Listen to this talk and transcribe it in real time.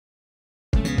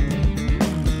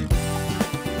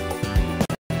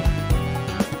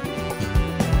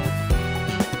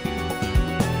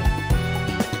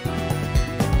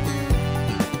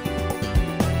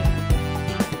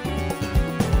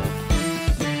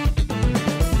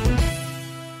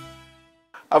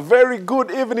A very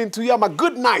good evening to you. A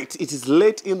good night. It is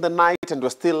late in the night and we're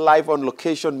still live on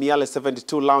location. Miale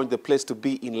 72 Lounge, the place to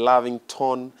be in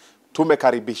Lavington.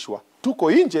 Tumekaribishwa.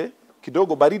 Tuko nje,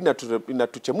 kidogo baridi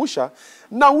inatuchemusha.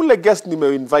 Na ule guest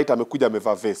nimeinvite amekuja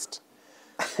amevaa vest.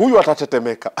 Huyu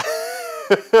atatetemeka.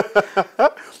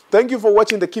 Thank you for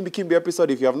watching the Kimbi Kimbi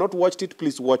episode. If you have not watched it,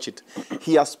 please watch it.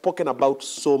 He has spoken about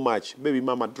so much. Baby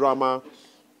mama drama,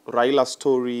 Raila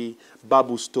story,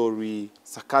 Babu story,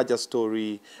 Sakaja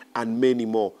story, and many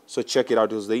more. So check it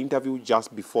out. It was the interview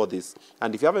just before this.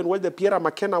 And if you haven't watched the Pierre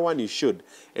McKenna one, you should.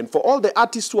 And for all the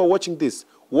artists who are watching this,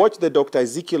 watch the Dr.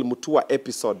 Ezekiel Mutua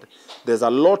episode. There's a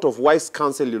lot of wise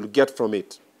counsel you'll get from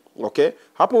it. Okay?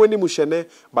 Hapo weni mushene,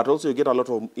 but also you get a lot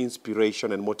of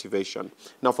inspiration and motivation.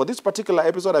 Now, for this particular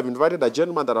episode, I've invited a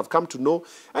gentleman that I've come to know,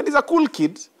 and he's a cool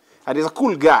kid, and he's a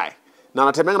cool guy. Na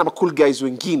anatemanga na cool guys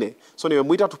wengine. So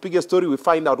nimemuita tupige story, we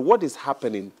find out what is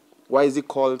happening. Why is he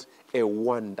called a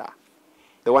wonder?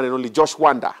 The one and only Josh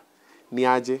Wonder. Ni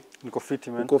aje? Niko fiti,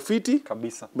 man. Niko fiti?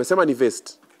 Kabisa. Umesema ni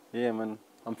vest? Yeah, man.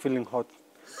 I'm feeling hot.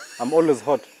 I'm always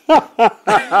hot.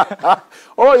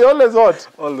 Oh, you're always hot?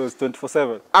 Always,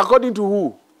 24/7. According to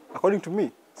who? According to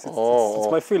me.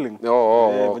 It's my feeling.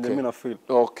 Oh, okay. When I feel.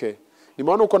 Okay.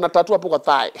 Nimeona uko na tattoo hapo kwa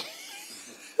thigh.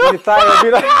 Ni thigh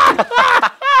Obinna.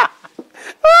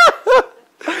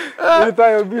 Ni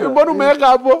thigh Obinna. Mbona umeweka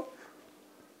hapo?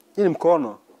 Hii ni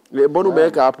mkono. Mbona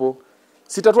umeweka hapo?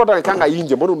 Si tattoo hata nikanga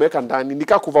nje, mbona umeweka ndani?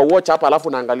 Nika cover watch hapa alafu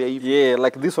naangalia hivi. Yeah,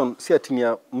 like this one, si ati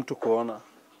ya mtu kuona.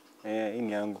 Hii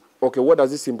ni yangu. Okay, what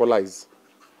does it symbolize?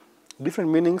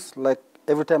 Different meanings, like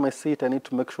every time I see it, I need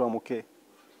to make sure I'm okay.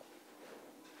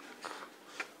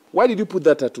 Why did you put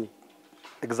that tattoo?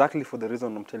 Exactly for the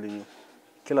reason I'm telling you.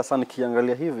 Kila saa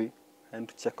nikiangalia hivi, I need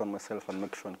to check on myself and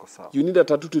make sure niko sawa. You need a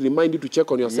tattoo to remind you to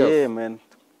check on yourself? Yeah, man.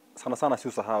 Sana si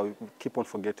usahau, keep on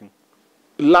forgetting.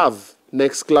 Love, na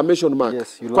exclamation mark.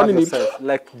 Yes, you love yourself.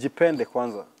 Like, jipende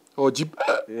kwanza. Oh,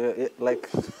 yeah, like,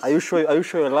 are you sure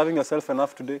you're loving yourself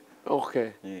enough today?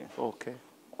 Okay. Yeah. Okay.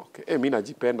 Mimi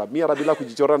najipenda. Mimi hata bila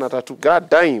kujichora na tattoo. God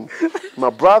damn. My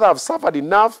brother, I've suffered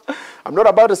enough. I'm not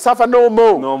about to suffer no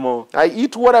more. No more. I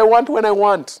eat what I want when I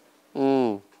want.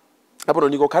 Hapo ndo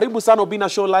niko. Karibu sana Obinna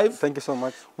Show Live. Thank you so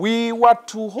much. We were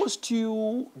to host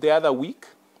you the other week,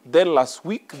 then last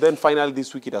week, then finally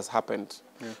this week it has happened.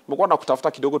 Nimekuwa na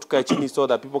kutafuta kidogo tukae chini so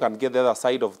that people can get the other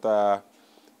side of the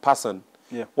person.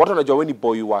 Yeah. Watu wanajua wewe ni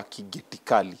boy wa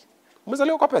Kigetikali.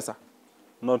 Umezaliwa kwa pesa?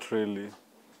 Not really.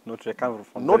 Not really. I come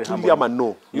from not really ama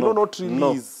no. You know not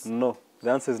really is. No.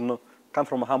 The answer is no. Come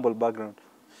from a humble background.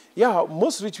 Yeah,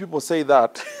 most rich people say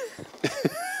that.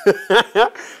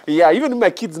 Yeah, even my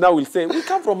kids now will say, we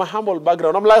come from a humble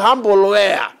background. I'm like, humble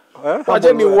where?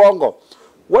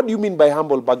 What do you mean by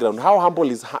humble background? How humble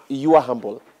is you are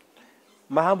humble?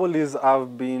 My humble is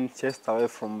I've been chased away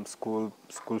from school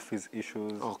fees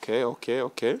issues. Okay.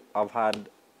 I've had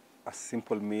a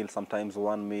simple meal, sometimes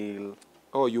one meal.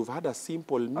 Oh, you've had a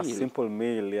simple meal? A simple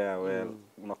meal, yeah, well.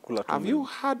 Unakula tu Have you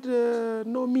had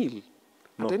no meal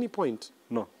at any point?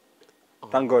 No.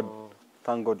 Thank God,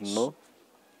 no.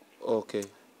 Okay.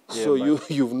 Yeah, so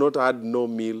you've not had no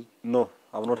meal? No,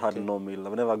 I've not had no meal.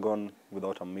 I've never gone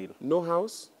without a meal. No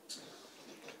house?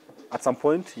 At some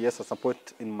point, yes, at some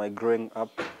point in my growing up,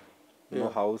 no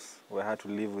house, where I had to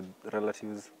live with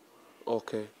relatives.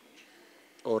 Okay.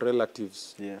 Or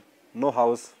relatives? Yeah. No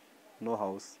house.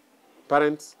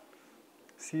 Parents?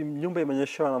 Si nyumba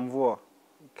imenyeshewa na mvua,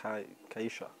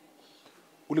 kaisha.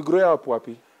 Uligrow up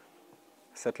wapi?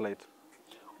 Satellite.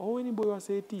 Oh, wewe ni boy wa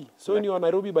Seti. So ni wa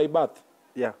Nairobi by birth?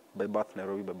 Yeah, by birth,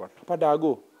 Nairobi by birth. Hapa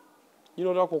Dago.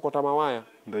 Ndio kukota mawaya.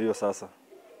 Ndio hiyo sasa.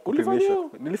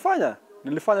 Ulifanya?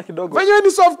 Nilifanya kidogo. Venye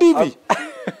ni soft TV.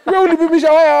 Wewe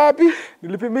ulipimisha waya wapi?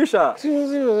 Nilipimisha.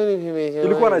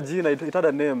 Ilikuwa na jina, it had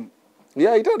a name.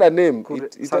 Yeah, it had a name.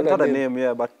 It had a name,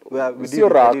 yeah, but we did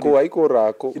Rako, haiko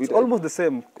Rako. It's almost the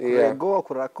same. Yeah.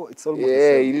 Kurako, it's almost the same.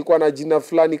 Yeah, ilikuwa na jina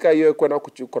fulani ka hiyo kwenda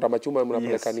kuchukua machuma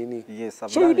mnapeleka nini? Yes,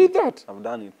 so you did that? I've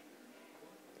done it.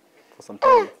 For some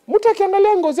time. Mtu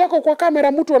akiangalia ngozi yako kwa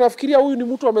kamera, mtu anafikiria huyu ni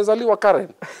mtu amezaliwa Karen.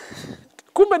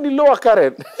 Kumbe ni lower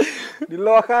Karen. Ni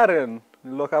lower Karen.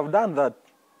 Look, I've done that.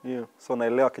 Yeah. So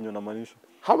naelewa kenye unamaanisha.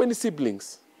 How many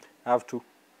siblings? I have 2.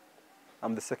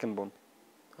 I'm the second born.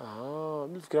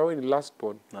 Mimi fikira wewe ni last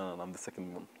born. No, I'm the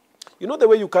second born. You know the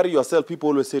way you carry yourself, people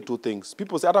always say 2 things.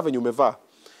 People say hata venye umevaa.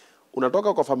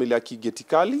 Unatoka kwa familia ya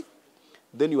Kigetikali,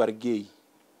 then you are gay.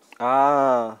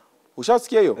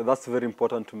 Ushasikia hiyo? That's very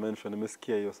important to mention.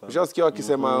 Nimesikia hiyo sana. Ushasikia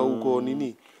wakisema uko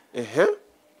nini?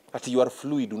 Ati you are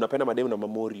fluid, unapenda mademu na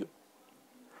mamorio.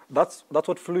 That's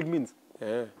what fluid means.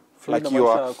 Yeah. Fluid like you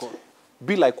are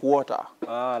be like water.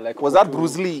 Like Was that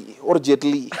Bruce Lee or Jet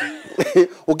Li?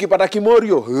 Ukipata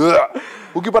kimorio,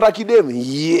 ukipata kidem,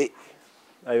 yeah.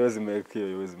 I always make.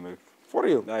 For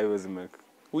real? I always make.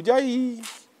 Ujai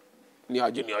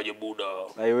niaje Buddha.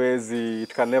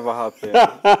 It can never happen.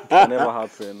 It can never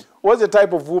happen. What's the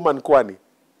type of woman, Kwani?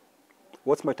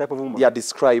 What's my type of woman? Yeah,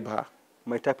 describe her.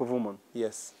 My type of woman?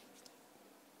 Yes.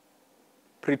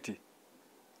 Pretty.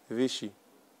 Vishy.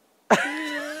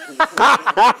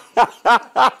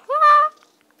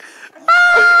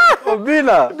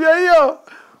 Obinna. Yeah.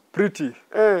 Pretty.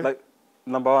 Like,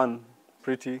 number one,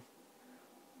 pretty.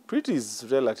 Pretty is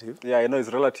relative. Yeah, I know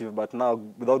it's relative, but now,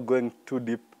 without going too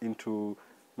deep into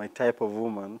my type of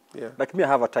woman, like me, I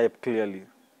have a type, clearly.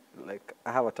 Like,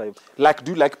 I have a type. Like,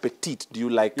 do you like petite? Do you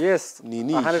like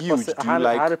nini, huge? Do you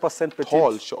like 100% petite.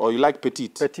 Tall, or you like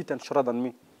petite? Petite and shorter than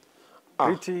me.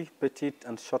 Pretty, petite,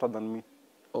 and shorter than me.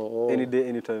 Oh. Any day,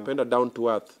 anytime. Penda down to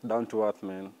earth. Down to earth,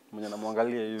 man.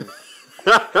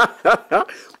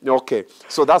 Okay,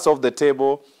 so that's off the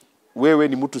table. Wewe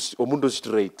ni mtu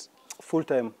straight. Full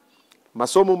time.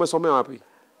 Masomo umesomea wapi?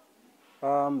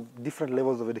 Different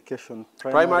levels of education.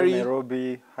 Primary?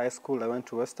 Nairobi, high school, I went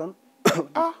to Western.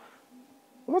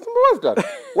 Western?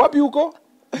 Wapi huko?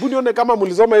 Bunione kama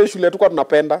mlisoma hiyo shule tukwa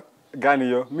tunapenda.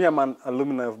 Gani yo? Me, I'm an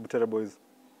alumni of Butere Boys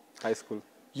High School.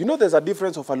 You know there's a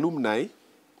difference of alumni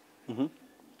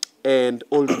and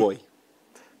old boy.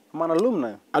 I'm an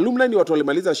alumni. Alumni ni watu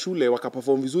walimaliza shule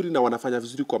wakaperform vizuri na wanafanya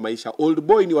vizuri kwa maisha. Old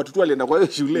boy ni watu tu walienda kwa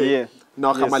hiyo shule na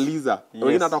wakamaliza.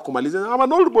 Wengine hata kumaliza. I'm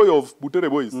an old boy of Butere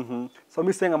Boys. So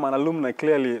me saying I'm an alumni,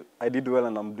 clearly I did well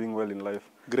and I'm doing well in life.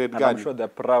 Grade and gani? I'm sure they're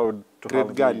proud to Grade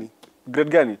have gani? me. Grade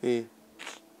gani?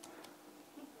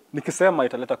 Nikisema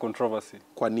italeta controversy.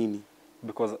 Kwa nini?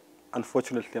 Because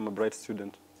unfortunately I'm a bright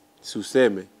student. Si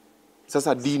useme.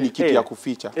 Sasa D ni kitu ya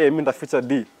kuficha. Mimi nitaficha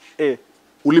D.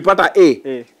 Ulipata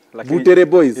A? Butere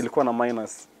Boys. Ilikuwa na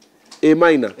minus. A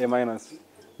minor. A minus.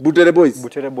 Butere Boys.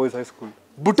 Butere Boys High School.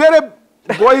 Butere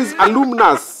Boys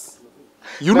alumnus.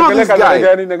 You know this guy.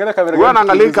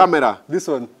 Unaangalia kamera. This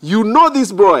one. You know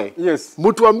this boy. Yes.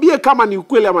 Mtuambie kama ni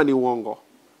ukweli ama ni uongo.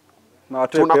 Na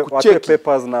watoe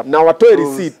papers na watoe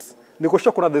receipt. Niko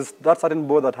sure kuna that certain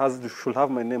boy that should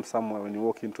have my name somewhere when you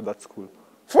walk into that school.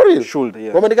 For real? Should,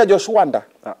 yeah. Wameandika Joshua.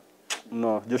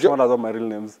 No, Joshua are my real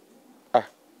names.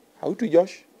 How to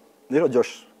Josh? You know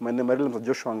Josh. My real name is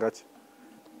Joshua Ngachi.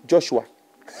 Joshua.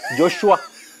 Joshua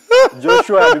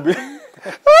Bibi.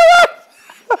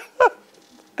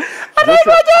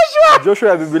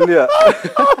 Joshua Biblia.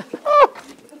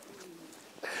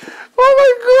 Oh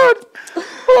my God.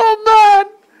 Oh man.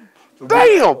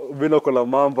 Damn. Obinna kola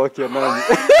mambo kia nani.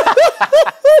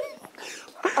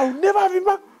 I'll never have him.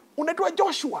 Unaitwa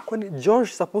Joshua. When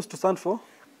Josh supposed to stand for?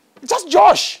 Just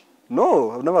Josh.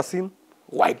 No, I've never seen.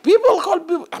 White people call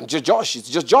people. I'm just Josh. It's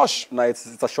just Josh. No,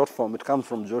 it's a short form. It comes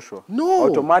from Joshua. No.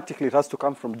 Automatically, it has to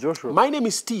come from Joshua. My name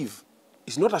is Steve.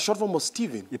 It's not a short form of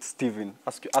Steven. It's Steven.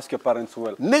 Ask your parents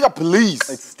well. Nigga, please.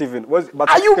 It's Steven.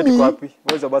 Are you me?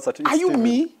 Where's your birth certificate? Are you Steven.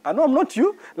 me? I know I'm not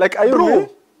you. Like, are you Bro, me?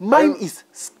 mine is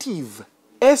Steve.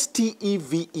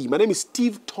 S-T-E-V-E. My name is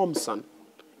Steve Thompson.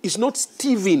 It's not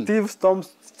Steven.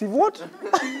 Steve what?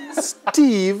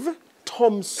 Steve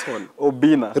Thompson.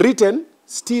 Obinna. Written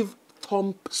Steve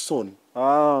Thompson.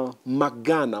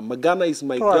 Magana. Magana is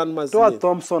my grandma's name.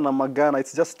 Thompson and Magana.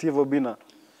 It's just Steve Obinna.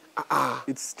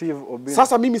 It's Steve Obinna.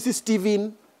 Sasa mimi si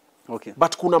Steven. Okay.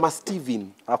 But kuna ma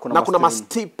Steven. Na kuna ma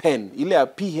Stephen. Ile ya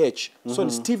PH. So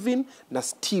ni Steven na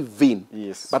Steven.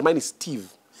 Yes. But mine is Steve.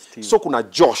 So kuna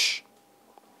Josh.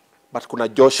 But kuna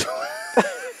Josh.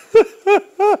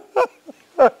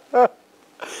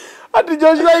 Ati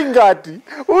Joshua ingati.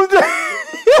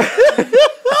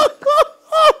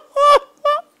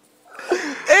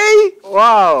 Hey,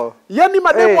 wow. Yani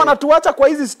mademu wanatuacha kwa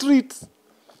hizi streets.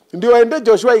 Ndio waende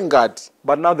Joshua ingati.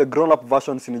 But now the grown up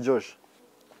versions in Josh.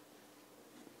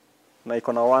 Na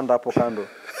iko na wanda hapo kando.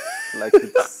 Like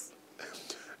it's.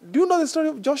 Do you know the story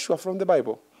of Joshua from the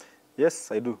Bible?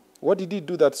 Yes, I do. What did he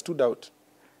do that stood out?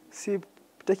 See,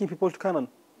 taking people to Canaan.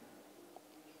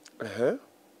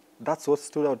 That's what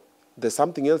stood out. There's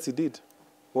something else he did.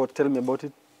 What? Tell me about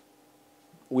it.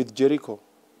 With Jericho.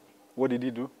 What did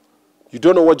he do? You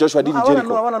don't know what Joshua did in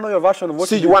Jericho? I want to know your version of what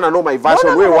See, you want to know my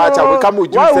version. Why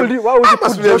would he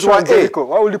put Joshua and Jericho?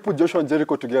 Why would he put Joshua and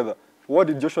Jericho together? What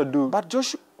did Joshua do? But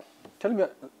Joshua... Tell me,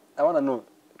 I want to know.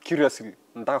 Curiously.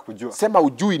 Nataka kujua. Sema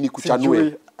ujui ni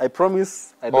kuchanue. I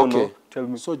promise, I don't know. Tell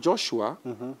me. So Joshua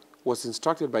was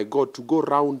instructed by God to go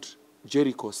round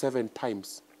Jericho 7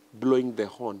 times, blowing the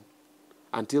horn,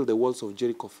 until the walls of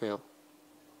Jericho fell.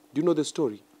 Do you know the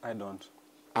story? I don't.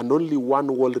 and only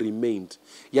one wall remained.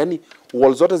 Yani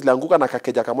wall zote zilianguka na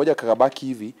kakeja kamoja kakabaki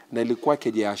hivi na ilikuwa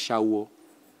keja ya shauo.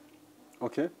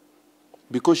 Okay.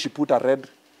 Because she put a red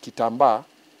kitambaa.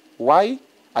 Why?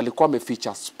 Alikuwa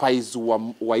ameficha spies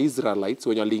wa Israelites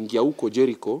wenye waliingia huko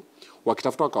Jericho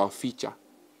wakitafuta wakawaficha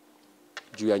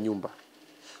juu ya nyumba.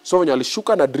 So wenye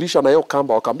walishuka na dirisha na hiyo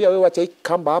kamba wakaambia wewe acha hii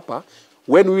kamba hapa,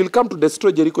 when we will come to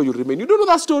destroy Jericho you remain. You don't know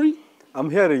that story? I'm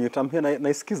hearing it. I'm here.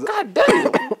 Naisikiza. God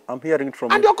damn. I'm hearing it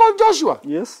from And you. you're called Joshua?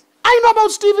 Yes. I know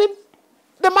about Stephen,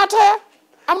 the martyr.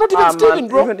 I'm not even Stephen, man,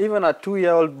 bro. Even a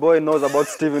 2-year-old boy knows about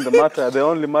Stephen the martyr, the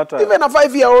only martyr. Even a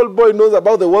 5-year-old boy knows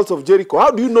about the walls of Jericho.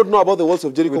 How do you not know about the walls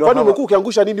of Jericho? Kwani umekuwa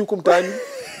ukiangusha nini huku mtaani?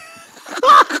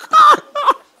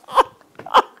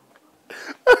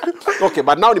 Okay,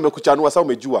 but now nimekuchanua sasa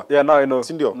umejua. Yeah, now I know.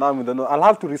 Sindio? Now I know. I'll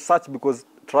have to research because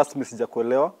trust me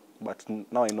sijakuelewa, but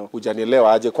now I know.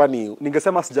 Hujanielewa aje kwani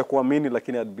ningesema sijakuamini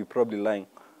lakini I'd be probably lying.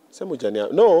 Sema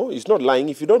hujanielewa. No, it's not lying.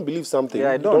 If you don't believe something,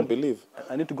 yeah, you don't believe.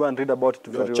 I need to go and read about it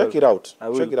very well. Check it out.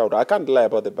 Check it out. I can't lie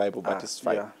about the Bible, but it's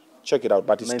fine. Yeah. Check it out,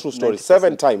 but it's true story.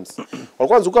 7 times.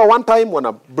 Walikuwa nzuka one time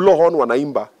wana blow horn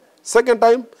wanaimba. Second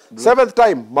time, 7th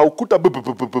time maukuta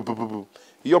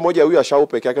hiyo moja huyu ashau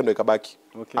peke yake ndio ikabaki.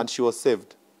 Okay. And she was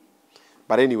saved.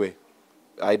 But anyway,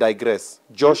 I digress.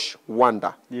 Josh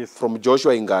Wanda. Yes. From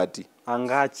Joshua Ingati.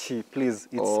 Angachi, please.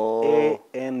 It's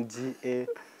A-N-G-A-C-H.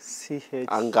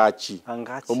 Angachi.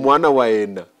 Angachi. Mwana wa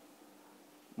ena.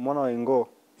 Mwana wa ingo.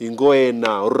 Ingo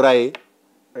ena, urae.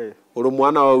 Hey. Uro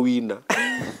mwana wa wina.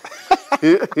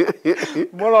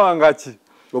 Mwana wa Angachi.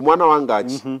 Mwana wa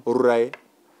Angachi, urae.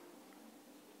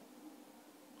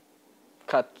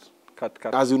 Cut.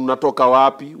 Azi unatoka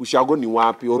wapi? Ushago ni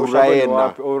wapi?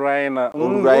 Oruraena. Oraena.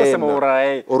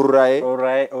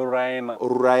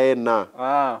 Oraena.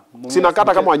 Sina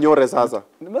kata kama Wanyore sasa.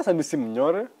 Mbona mimi si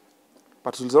Mnyore?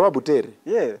 But tulisema Butere.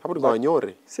 Yeah. Hapo ni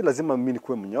Wanyore. Si lazima mimi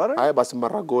nikuwe Mnyore. Haya basi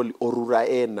Maragoli,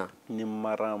 Oruraena. Ni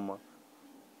Marama.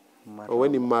 Wewe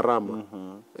ni Marama.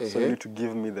 So you need to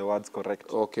give me the words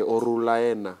correct. Okay,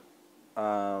 Orulaena.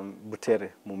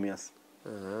 Butere, Mumias.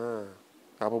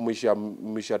 Hapo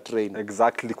mwisha train.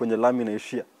 Exactly, kwenye lami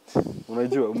naishia.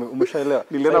 Unajua, umeshaelewa.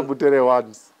 Nilienda Butere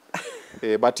once.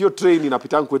 But your train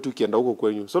inapita kwetu ikienda huko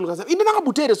kwenyu. So nikasema, "Inaenda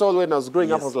Butere." So when I was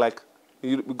growing up I was like,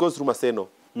 it goes through Maseno.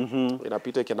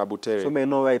 Inapita ikienda Butere. So may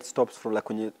know where it stops from, like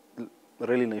kwenye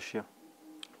rally naishia.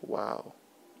 Wow.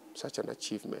 Such an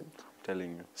achievement. I'm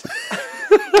telling you.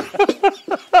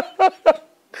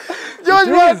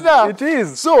 George Wanda. It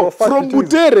is. So from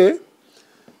Butere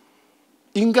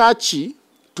Ingachi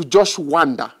to Josh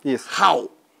Wanda. Yes. How?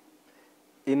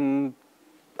 In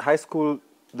high school,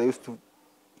 they used to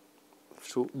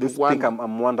think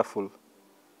I'm wonderful.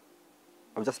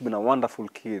 I've just been a wonderful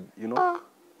kid, you know.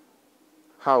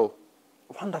 How?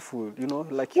 Wonderful, you know,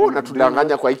 like you.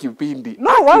 Unatudanganya kwa hiki kipindi.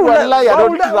 No, why would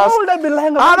I be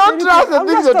lying about I don't trust the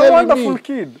things you're telling me. I'm just a wonderful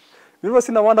kid. You never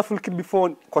seen a wonderful kid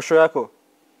before kwa show yako?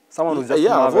 Someone who's just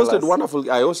marvelous.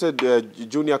 I hosted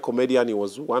junior comedian. He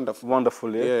was wonderful.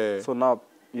 Wonderful, yeah. So now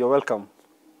you're welcome.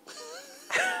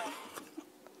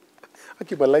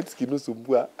 Akiba light skin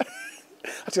usumbua.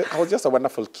 I was just a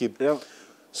wonderful kid. Yeah.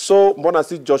 So mbona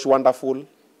si Josh Wonderful?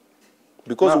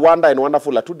 Because Wanda and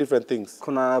wonderful are two different things.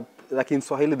 Kuna, like in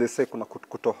Swahili they say kuna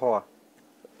kutohoa.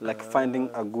 Like finding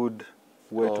a good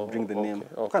way to bring the name.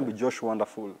 You can't be Josh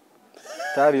Wonderful.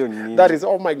 That is,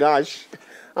 oh my gosh.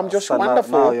 I'm just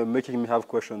wonderful. Now you're making me have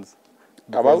questions.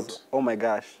 About? Oh my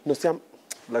gosh. No, see, I'm...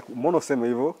 Like, mono sema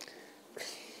hivyo.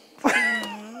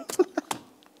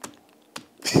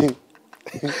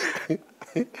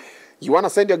 You want to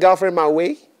send your girlfriend my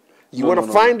way? You want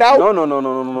to find out?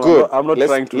 No. Good. I'm not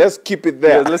trying to. Let's keep it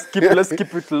there. Yeah, let's keep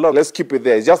it locked. Let's keep it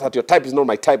there. It's just that your type is not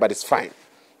my type, but it's fine.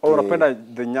 Oh, unapenda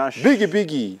the nyash.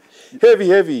 Biggie.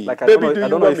 Heavy. Like, Baby, I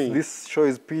don't know if me? this show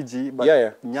is PG, but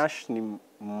nyash ni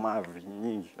mavi,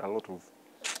 nyingi, a lot of.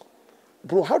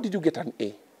 Bro, how did you get an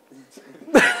A?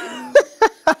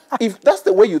 If that's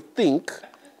the way you think,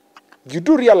 you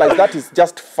do realize that is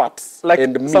just fats like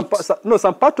and meat.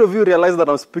 Some part of you realize that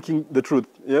I'm speaking the truth,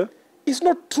 yeah? It's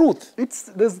not truth.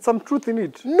 There's some truth in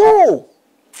it. No.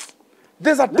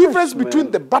 There's a difference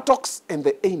between the buttocks and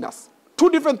the anus. Two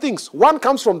different things. One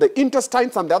comes from the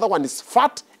intestines and the other one is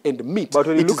fat and meat. But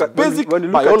when you look at basic when you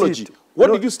biology. at it,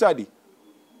 what did you study?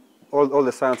 All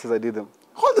the sciences, I did them.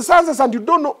 All the sciences, and you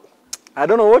don't know. I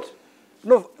don't know what?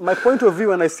 No, my point of view,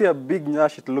 when I see a big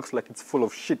nyash, it looks like it's full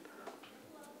of shit.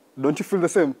 Don't you feel the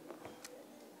same?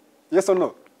 Yes or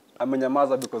no? I'm a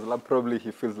nyamaza because probably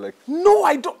he feels like... No,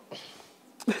 I don't.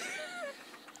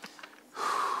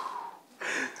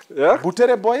 Yeah?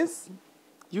 Butere boys,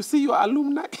 you see your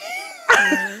alumni?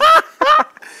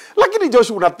 Lakini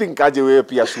Josh, unathink aje wewe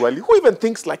pia surely? Who even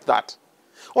thinks like that?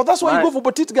 Or that's why you go for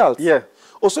petite girls? Yeah.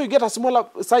 Also, you get a smaller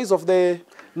size of the...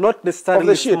 Not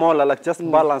necessarily smaller, like just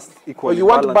balanced equally. Oh, you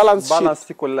want balanced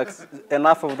balanced equally, like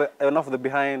enough of the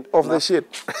behind. Of the shit.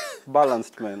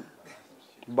 Balanced, man.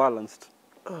 Balanced.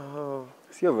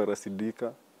 Sio vera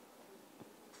sidika.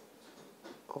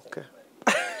 Okay.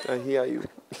 I hear you.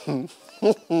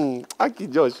 Aki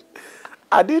Josh.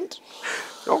 I didn't.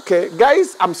 Okay.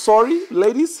 Guys, I'm sorry.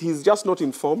 Ladies, he's just not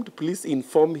informed. Please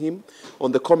inform him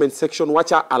on the comment section.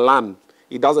 Wacha Alan.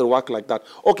 It doesn't work like that.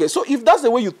 Okay, so if that's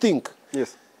the way you think,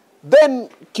 yes, then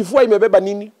kifua imebeba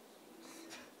nini?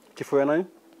 Kifua ya nani?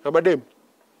 Abadem.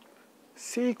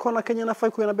 Si kona Kenya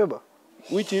nafai kuwa inabeba.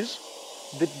 Which is?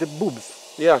 The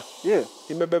boobs. Yeah. Yeah.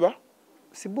 Imebeba?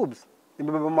 Si boobs.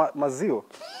 Imebeba maziwa.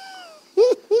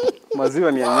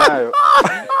 Maziwa ni ya Nyayo.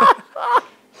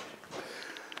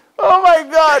 Oh my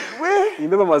God.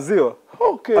 Imebeba maziwa.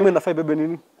 Okay. Ama inafai bebe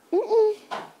nini?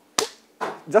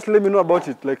 Just let me know about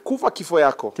it. Like kufa kifo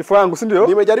yako. Kifo yangu, si ndio?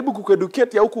 Nimejaribu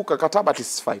kukueducate ya huku ukakataa, but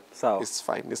it's fine. Sawa. It's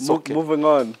fine. It's okay. Moving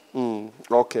on.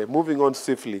 Okay, moving on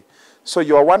safely. So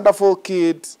you're a wonderful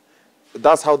kid.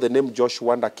 That's how the name Josh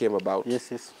Wonder came about.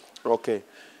 Yes, yes. Okay.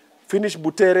 Finish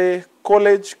Butere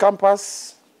College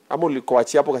campus. Ama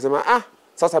ulikoachia hapo kasema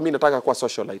sasa mimi nataka kuwa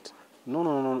socialite.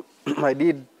 No. I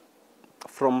did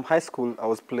from high school. I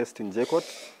was placed in JKUAT.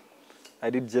 I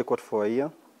did JKUAT for a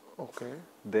year. Okay.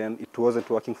 Then it wasn't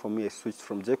working for me. I switched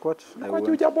from JKUAT. Look at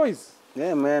Juja Boys.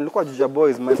 Yeah, man. Look at Juja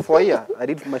Boys. Man, for a year, I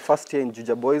did my first year in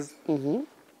Juja Boys.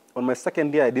 On my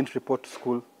second year, I didn't report to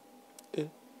school.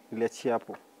 Niliachia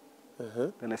hapo.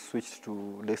 Then I switched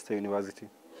to Daystar University.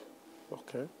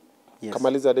 Okay. Yes.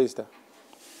 Kamaliza Daystar.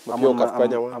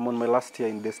 I'm on my last year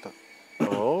in Daystar.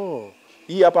 Oh.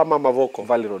 Hii hapa mama Voko.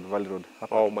 Valley Road.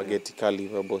 Oh, Mageti Kali,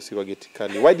 mabosi wa Mageti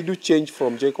Kali. Why did you change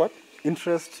from JKUAT? The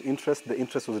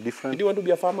interest was different. Did you want to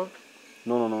be a farmer?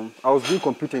 No. I was doing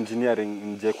computer engineering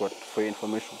in JKUAT, for your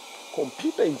information.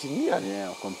 Computer engineering?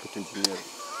 Yeah, computer engineering.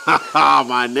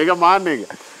 my nigga.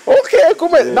 Okay,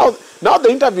 come on. Yeah. Now the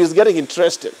interview is getting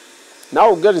interesting.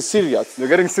 Now we're getting serious. You're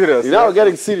getting serious. Now we're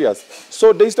getting serious.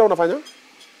 So, Daystar unafanya?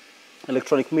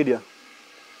 Electronic media.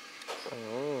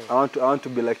 I want to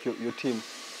be like your team.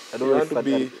 I don't want to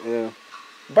be. Yeah.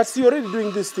 But see, you're already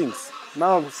doing these things.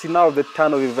 Now the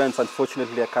turn of events,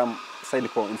 unfortunately, I come side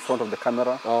in front of the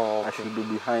camera. Oh, okay. I should be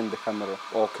behind the camera.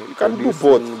 Okay, you can do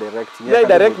both. Directing. Yeah, I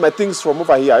direct my things from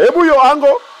over here. Ebu yo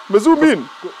angle, me zoom in.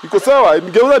 Iko sawa,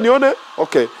 nigeuza nione.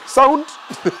 Okay, sound.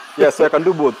 Yeah, so I can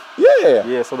do both.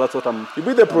 Yeah, so that's what I'm. You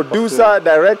be the producer,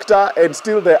 director, and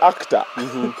still the actor.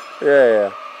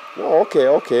 Yeah. Oh,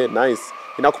 okay, nice.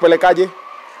 Inakupelekaje?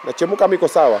 Nachemuka miko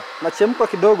sawa? Nachemuka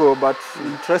kidogo, but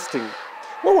interesting.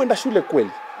 Wewe uenda shule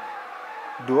kweli?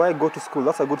 Do I go to school?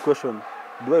 That's a good question.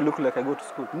 Do I look like I go to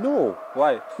school? No.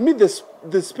 Why? Me,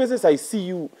 the spaces I see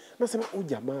you, nasema,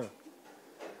 jamaa.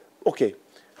 Okay.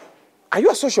 Are you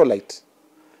a socialite?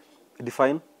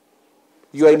 Define.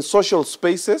 You are in social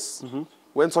spaces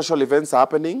when social events are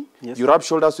happening. Yes. You rub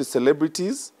shoulders with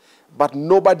celebrities, but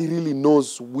nobody really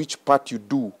knows which part you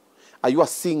do. Are you a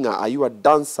singer? Are you a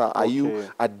dancer? Are you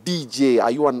a DJ? Are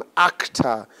you an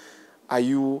actor? Are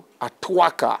you a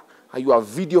twerker? Are you a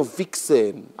video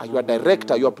vixen? Are you a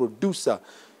director? Are you a producer?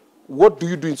 What do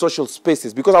you do in social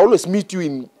spaces? Because I always meet you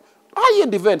in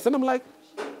high-end events. And I'm like,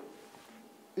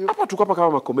 hapa tuko hapa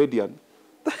kama comedian.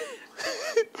 I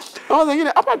was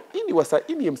like, hapa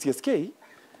ini MCSK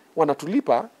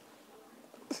wanatulipa.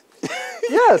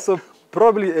 Yeah, so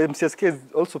probably MCSK is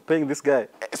also paying this guy.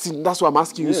 See, that's why I'm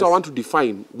asking you. So I want to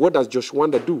define, what does Josh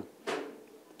Wonder do?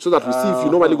 So that we see if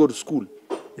you normally go to school.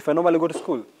 If I normally go to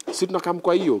school? Si tunakam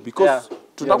kwa hiyo, because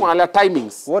tunakuangalia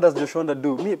timings. What does Josh Wonder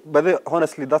do? Me, but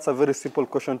honestly, that's a very simple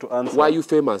question to answer. Why are you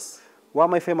famous? Why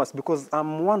am I famous? Because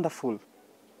I'm wonderful.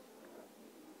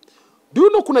 Do you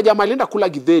know kuna jamaa alienda kula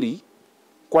githeri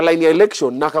kwa line ya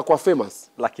election na akakuwa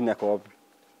famous? Lakini yako wapi?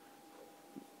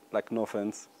 Like, no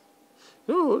offense.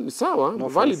 No, ni sawa. No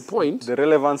valid offense. point. The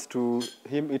relevance to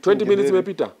him eating 20 minutes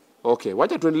imepita. Okay,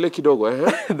 wacha tuendelee kidogo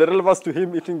The relevance to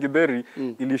him eating githeri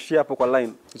ilishia hapo kwa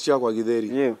line. Ishia kwa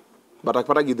githeri. Yeah. But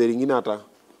akipata githeri ingine hata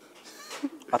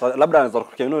labda anaweza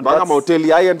kufikia, you know, baka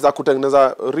mahoteli high-end za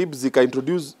kutengeneza ribs zika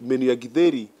introduce menu ya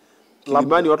githeri.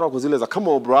 Kilimani watu wako zile za come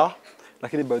on bra.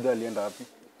 Lakini by the way alienda wapi?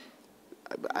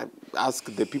 I ask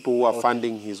the people who are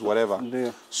funding his whatever.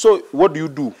 Yeah. So, what do you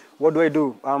do? What do I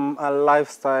do? I'm a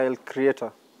lifestyle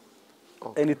creator.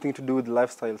 Okay. Anything to do with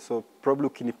lifestyle. So, probably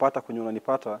ukinipata kwenye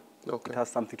unanipata, it has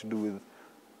something to do with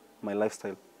my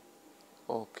lifestyle.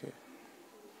 Okay.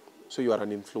 So, you are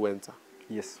an influencer?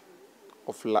 Yes.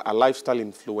 Of a lifestyle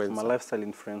influencer? I'm a lifestyle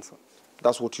influencer.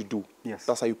 That's what you do. Yes.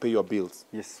 That's how you pay your bills.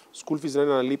 Yes. School fees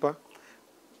nani analipa?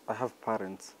 I have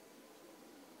parents.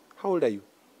 How old are you?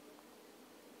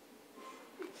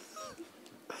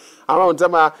 Ama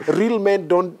unasema real men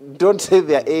don't say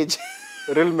their age.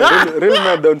 Real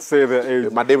men don't say their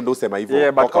age. Madam don't sema hivyo.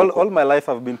 Yeah, but all my life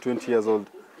I've been 20 years old.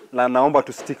 Na naomba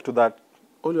to stick to that.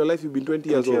 All your life you've been 20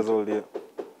 years old? 20 years old, yeah.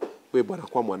 Wewe bwana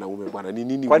kwa mwanaume bwana. Ni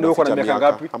nini kwani uko na miaka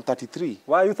ngapi? I'm 33.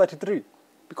 Why are you 33?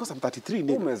 Because I'm 33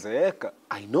 nigga. Umezeeka.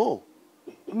 I know.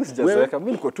 Mimi sijazeeka,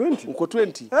 mimi niko 20. Uko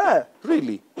 20? Yeah.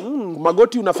 Really?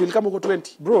 Magoti una feel kama uko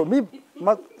 20? Bro,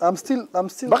 I'm still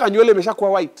Mpaka nywele imeshakuwa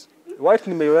white. White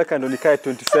nimeiweka ndo nikae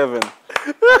 27.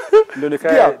 Ndo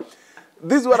nikae. Yeah.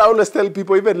 This is what I always tell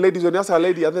people, even ladies, when you ask a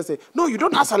lady and they say, no, you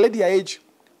don't ask a lady her age.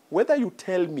 Whether you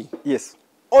tell me Yes.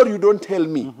 or you don't tell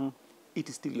me, it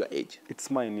is still your age.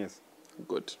 It's mine, yes.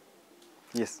 Good.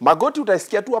 Yes. Magoti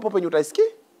utaisikia tu hapo penye utaisikia?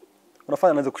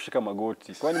 Unafanya naanza kushika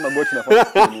magoti. Kwani magoti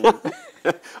nafanya nini?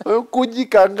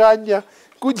 Kujikanganya.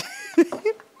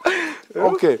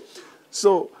 Okay.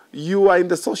 So you are in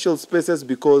the social spaces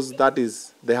because that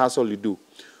is the hustle you do.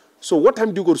 So what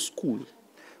time do you go to school?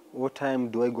 What time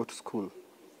do I go to school?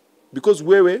 Because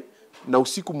wewe na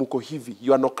usiku muko hivi.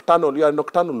 You are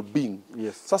nocturnal being.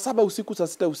 Yes. Saa 7 usiku, saa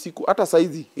 6 usiku, hata saa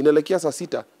hizi inaelekea saa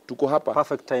 6 tuko hapa.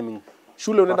 Perfect timing.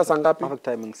 Shule unaenda saa ngapi? Perfect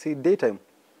timing. See, daytime.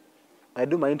 I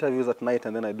do my interviews at night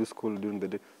and then I do school during the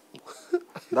day.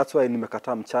 That's why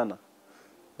nimekataa mchana.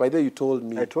 By the way, you told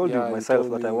me. I told you myself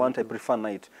that I prefer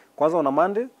night. Kwanza on a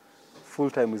Monday, full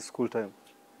time is school time.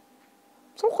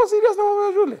 So uko serious na mambo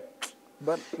ya shule?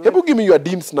 But Hebu give me your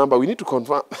dean's number. We need to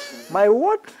confirm. my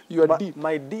what? Your dean.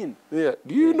 My dean. Yeah.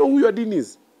 Do you know who your dean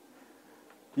is?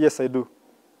 Yes, I do.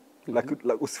 Like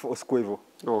usiku hivyo.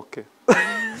 Okay.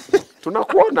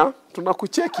 Tunakuona,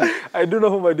 tunakucheki. I do know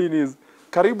who my dean is.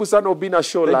 Karibu sana Obinna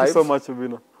show live. Thank you so much,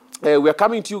 Obinna. We are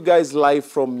coming to you guys live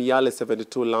from Miale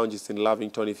 72 Lounges in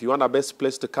Lavington. If you want a best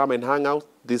place to come and hang out,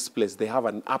 this place, they have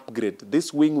an upgrade.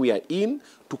 This wing we are in,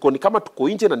 tuko ni kama tuko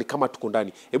nje na ni kama tuko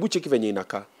ndani. Hebu cheki venye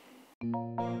inakaa.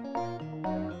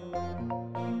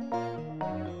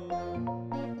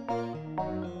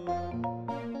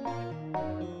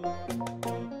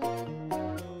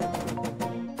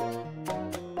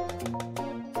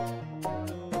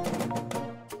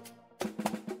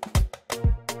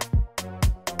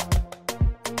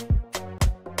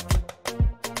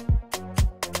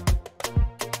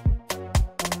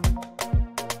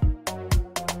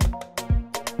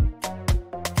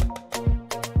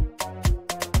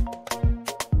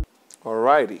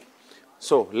 Alrighty.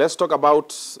 So let's talk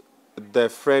about the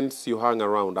friends you hang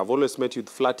around. I've always met you with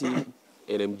Flatty,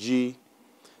 NMG.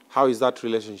 How is that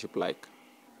relationship like?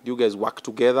 Do you guys work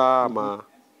together?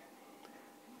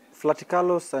 Flatty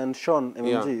Carlos and Sean,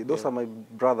 MMG, those are my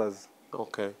brothers.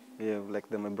 Okay. Yeah, like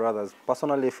they're my brothers.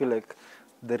 Personally, I feel like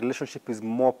the relationship is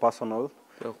more personal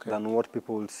than what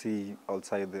people will see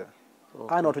outside there.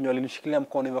 I know when you're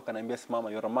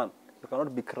you're a man. You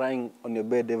cannot be crying on your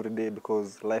bed every day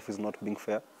because life is not being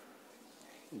fair.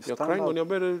 You're crying on your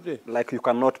bed every day? Like you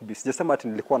cannot be. Just sema ati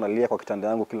nilikuwa nalia kwa kitanda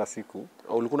yangu kila siku.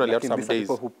 Au ulikuwa unalia some days?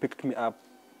 People who picked me up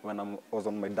when I was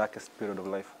on my darkest period of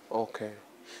life. Okay.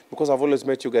 Because I've always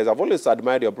met you guys. I've always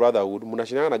admired your brotherhood.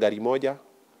 Mnashindana na gari moja?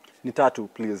 Ni tatu,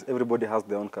 please. Everybody has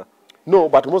their own car. No,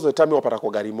 but most of the time you wapata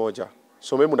kwa gari moja.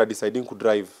 So maybe muna deciding to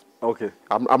drive. Okay.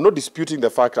 I'm not disputing the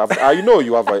fact. I know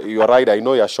you have your ride. I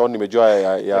know you're Sean, nimejua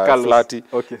ya Flatty.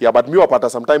 Okay. Yeah, but mi wapata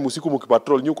sometime usiku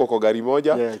mukipatrol nyuko kwa gari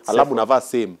moja. Yeah, alafu navaa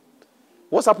same.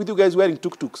 What's up with you guys wearing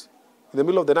tuk-tuks in the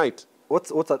middle of the night?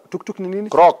 What's a tuk-tuk ni nini?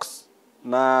 Crocs.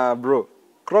 Nah, bro.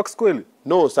 Crocs kweli?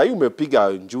 No, sahi umepiga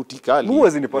njuti kali. Who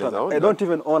in important? I don't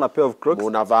even own a pair of Crocs.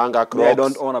 Unavaanga Crocs. Yeah, I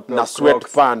don't own a pair na of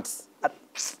Crocs. sweatpants.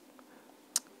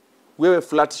 Wewe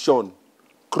Flat Sean.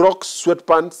 Crocs,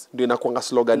 sweatpants ndio inakuanga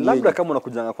slogan yenu. Labda kama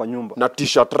unakujanga kwa nyumba. Na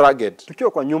t-shirt rugged.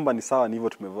 Tukiwa kwa nyumba ni sawa, ni hivyo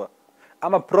tumevaa.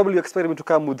 Ama probably experiment to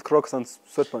come with Crocs and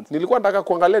sweatpants. Nilikuwa nataka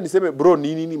kuangalia niseme bro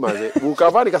nini maze.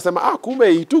 Ukavaa nikasema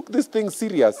kumbe he took this thing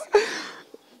serious.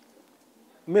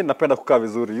 Mimi napenda kukaa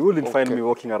vizuri. You wouldn't find me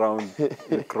walking around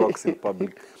in Crocs in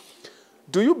public.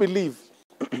 Do you believe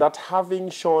that having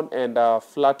Sean and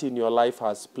Flatty in your life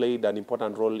has played an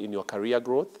important role in your career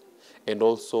growth and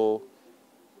also,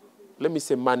 let me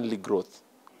say, manly growth?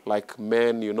 Like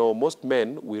men, you know, most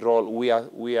men, we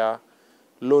are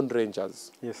lone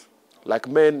rangers. Yes. Like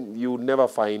men, you never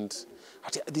find,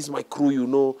 this is my crew, you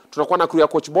know. Tunakuwa na crew ya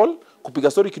coach ball,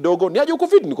 kupiga story kidogo, ni aje uko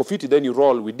fit, niko fit, then you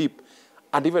roll, we dip.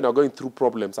 And even you're going through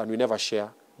problems and we never share.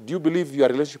 Do you believe your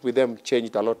relationship with them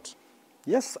changed a lot?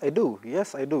 Yes, I do.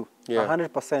 Yes, I do. Yeah.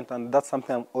 100%. And that's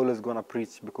something I'm always going to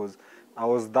preach because I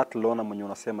was that loner when you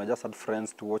unasema. I just had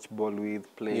friends to watch ball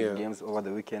with, play games over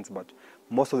the weekends, but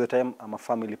most of the time I'm a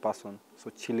family person, so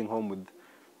chilling home with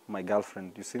my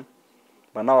girlfriend, you see.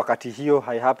 But now wakati hiyo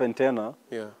I happened tena,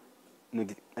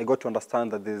 I got to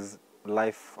understand that there's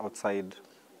life outside.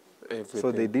 Everything.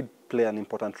 So they did play an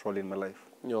important role in my life.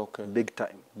 Okay. Big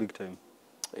time, big time.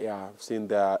 Yeah, I've seen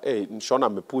the Sean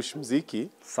amepush muziki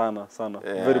sana.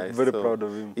 Yeah, very proud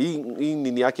of him. Hii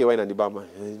nini yake wewe inanibamba.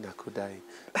 Nakudai.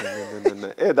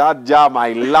 Hey, that jam,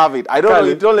 I love it. I don't know,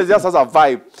 it always just has a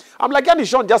vibe. I'm like, yani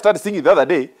Sean just started singing the other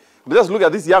day. But just look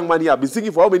at this young man here. I've been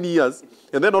singing for how many years?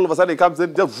 And then all of a sudden he comes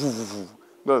in just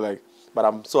no, like, but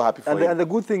I'm so happy for him. And the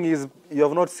good thing is you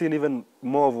have not seen even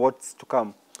more of what's to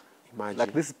come. Imagine.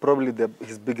 Like this is probably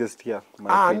his biggest year,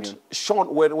 my opinion. Sean,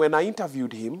 when I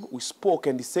interviewed him, we spoke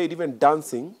and he said even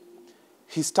dancing,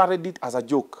 he started it as a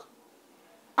joke.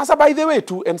 As a by the way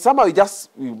too, and somehow he just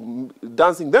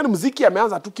dancing. Then muziki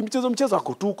ameanza tu mchezo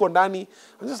ako tu uko ndani.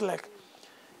 I'm just like,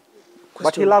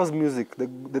 but he loves music.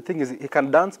 The thing is he can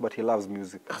dance, but he loves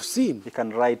music. I've seen. He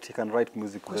can write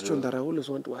music. Question that I always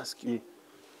want to ask you.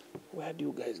 Where do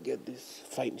you guys get this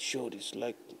fine shorties?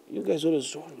 Like, you guys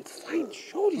always run with fine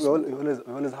shorties. We're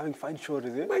always having fine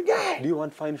shorties, yeah? My guy. Do you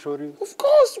want fine shorties? Of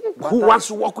course. Who wants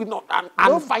to work with not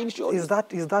fine shorties?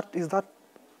 Is that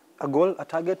a goal, a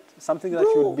target, something that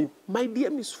you would be? My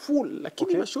DM is full. Like,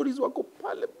 okay. Shorties wako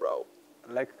pale, bro.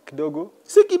 Like kidogo?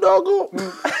 Si kidogo.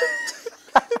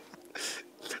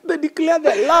 They declare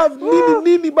their love,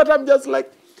 nini, but I'm just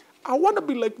like, I want to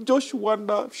be like Josh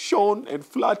Wonder, Sean, and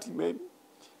Flatty, man.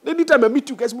 Anytime I meet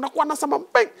you guys, mnakuwa na some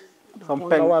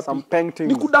peng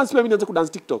things. Niku dance pia mimi nianze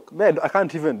kudance TikTok. Man, I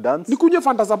can't even dance. Nikunye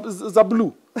fanta za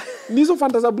blue. Nizo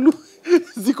fanta za blue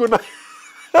ziko na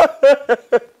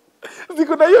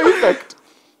hiyo effect.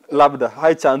 Labda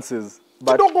high chances.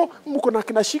 But kidogo mko na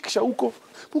kina shikisha huko.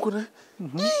 Mko na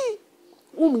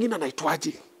huyu mwingine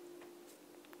anaitwaje?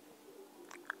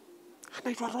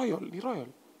 Anaitwa Royal, ni Royal.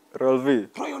 Royal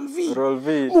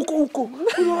V. Mko huko.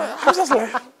 I'm just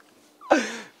like,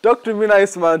 talk to me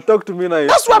nice, man. Talk to me nice.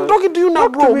 That's why I'm talking to you now,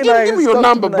 bro. Give me your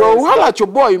number, bro. Holla at your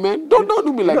boy, man. Don't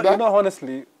do me like that. You know,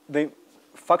 honestly, the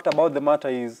fact about the matter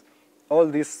is, all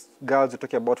these girls are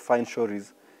talking about fine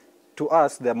shorties. To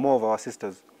us, they're more of our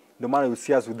sisters. The man will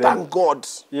see us with them. Thank God.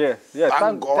 Yeah.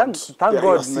 Thank God. Thank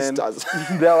God, man.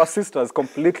 They're our sisters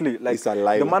completely. Like, it's a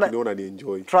lie. The man, you don't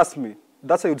enjoy. Trust me.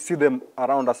 That's why you'd see them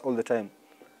around us all the time.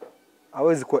 I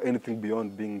always call anything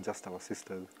beyond being just our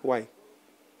sisters. Why?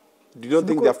 Do you don't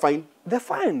think they're fine? They're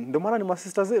fine. The man and my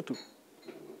sisters there too.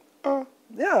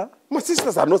 Yeah. My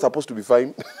sisters are not supposed to be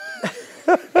fine.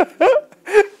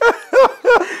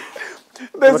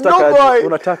 There's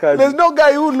no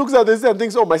guy who looks at this and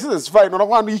thinks, oh, my sister's fine.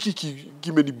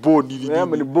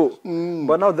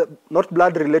 But now, not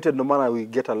blood related, no matter we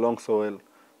get along so well.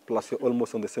 Plus, you're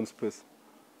almost on the same space.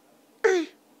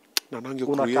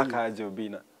 Unataka aje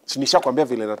Obinna? Nishakwambia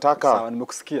vile nataka. Sawa,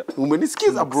 nimekusikia.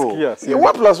 Umenisikiza bro. Yeah,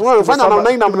 1+1 ufanya namna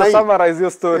hii namna hii. Summarize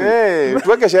your story.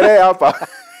 Tuweke sherehe hapa.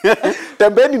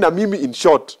 Tembeni na mimi in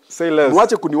short. Say less.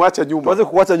 Niwache kuniwacha nyuma. Tuache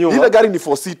kuacha nyuma. Ile gari ni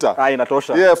 4-seater.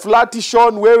 Inatosha. Yeah, Flatty,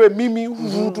 Sean, wewe, mimi,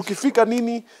 tukifika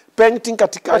nini, painting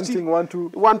katikati. Painting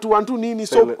 1-2 nini.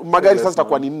 So magari sasa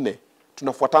takuwa ni 4.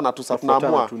 Tunafuatana tu sasa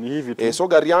tunaamua. So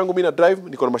gari yangu mimi na drive,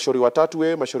 niko na mashauri watatu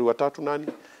wewe, mashauri watatu nani?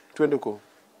 Twende huko.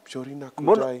 Shauri na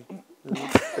kudai.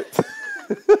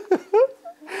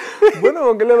 Mbona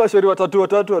uongelee mashauri watatu?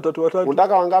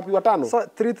 Unataka wangapi? 5? Sasa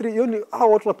 3 yoni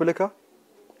hao watu tunapeleka?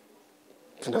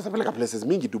 Tunapeleka places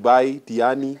mingi, Dubai,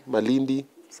 Diani, Malindi.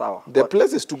 Sawa. The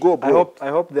places to go, bro. I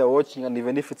hope they are watching, and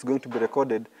even if it's going to be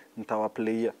recorded,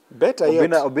 nitawaplay here. Better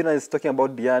yet. Obinna is talking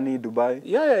about Diani, Dubai.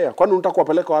 Yeah. Kwani unataka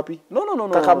kuwapeleka wapi? No.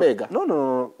 Kakamega.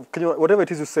 No. Whatever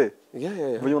it is you say.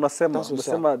 Yeah. When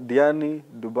unasema Diani,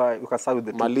 Dubai, you can start with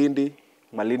the Malindi.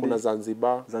 Kuna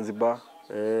Zanzibar.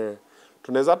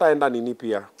 Tunaweza hata enda nini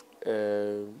pia?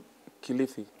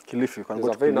 Kilifi. There's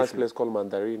a very nice place called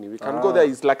Mandarini. We can go there.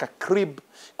 It's like a crib.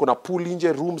 Kuna pool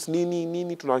nje, rooms,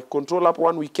 nini. Tuna control up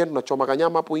one weekend. Tunachoma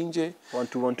kanyama hapo nje.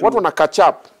 Watu wana catch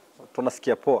up.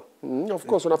 Tunasikia poa. Of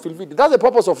course, una feel video. That's the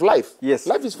purpose of life. Yes.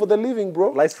 Life is for the living,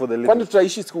 bro. Life for the living. Kwani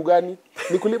tutaishi siku gani?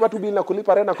 Ni kulipa tu bila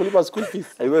kulipa rent na kulipa school fees.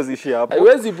 Haiwezi ishi hapo.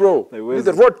 Haiwezi, bro. It's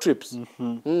the road trips.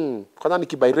 Kwanza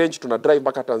nikibuy range tuna drive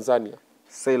mpaka Tanzania.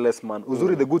 Say less, man.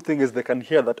 Uzuri, the good thing is they can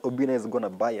hear that Obinna is going to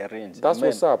buy a range. That's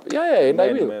what's up. Yeah, and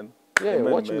I will. Man. Yeah,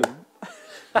 Amen, watch man. me.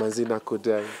 Mazina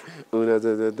kodai.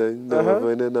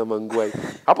 Na mangwai.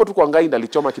 Hapo tu kwa ngai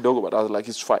ndalichoma kidogo, but I was like,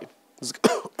 it's fine.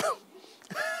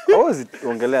 How is it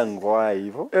ongelea ngwai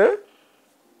hivyo?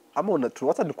 Ama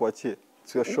unatuacha nikuachie.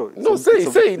 It's your show. No, say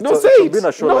it.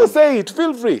 Say it.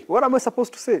 Feel free. What am I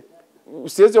supposed to say?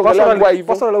 Siwezi ongelea ngwai hivyo.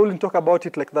 Personally, I wouldn't talk about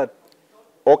it like that.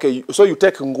 Okay, so you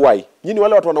take ngwai. Nyinyi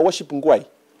wale watu wana worship ngwai.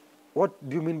 What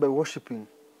do you mean by worshipping?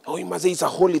 Oh, mazee, it's a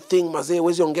holy thing, mazee.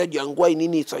 Wezi ongea juu ya ngwai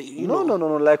nini? It's a,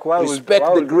 No. Like, why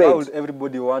would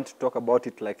everybody want to talk about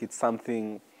it like it's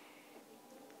something...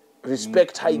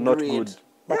 Respect high not grade. good.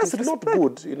 But Yes, it's not respect.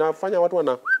 good. Inafanya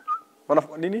watu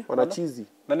Nini? wana cheesy.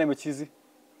 Nani amechizi?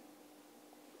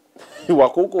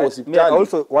 Wako huko I hospitali.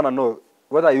 also want to know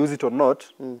whether I use it or not.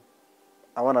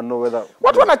 I want to know whether...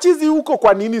 Watu wana cheesy huko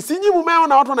kwa nini? Si nyinyi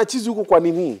mumeona watu wana cheesy huko kwa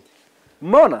nini?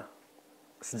 Mona?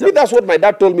 Me, that's what my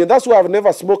dad told me. And that's why I've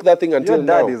never smoked that thing until Your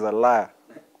dad now. is a liar.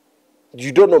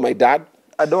 You don't know my dad?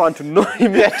 I don't want to know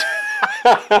him yet.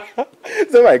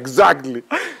 So exactly.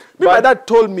 My dad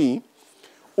told me,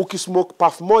 ukismoke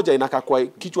puff moja inaka kwa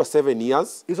kichwa 7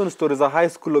 years. Hizo ni stories of high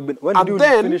school. When And did you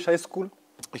then- finish high school?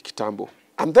 Kitambo.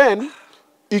 And then,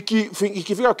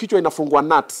 ikifika kichwa inafungwa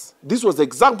nuts. This was the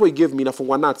example he gave me,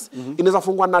 inafungwa nuts. Inaweza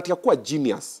fungwa nut ya kuwa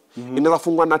genius. Inaweza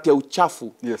fungwa nut ya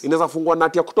uchafu. Yes. Inaweza fungwa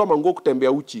nut ya kutoa manguo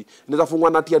kutembea uchi. Inaweza fungwa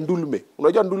nut ya ndulme.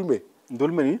 Unajua ndulme?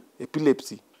 Ndulme ni?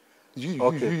 Epilepsy.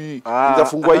 Okay. Inaweza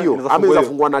fungwa hiyo. inaweza Ama fungwa inaweza hiyo.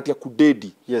 fungwa nut ya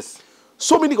kudedi. Yes.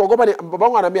 So mimi nikaogopa,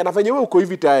 babangu ananiambia nafanya wewe uko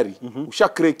hivi tayari. Usha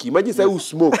kreki. Imagine sasa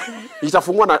usmoke.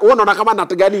 Itafungwa na wewe unaona kama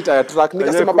nut gani itatrack.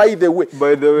 Nikasema by the way.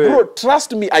 Bro,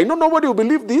 trust me. I know nobody will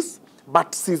believe this,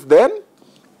 but since then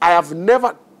I have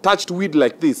never touched weed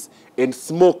like this and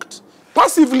smoked.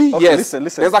 Passively, Okay, yes.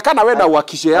 listen. Naweza kana wewe na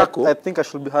uwakishe yako. I think I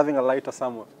should be having a lighter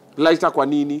somewhere. Lighter kwa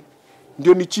nini?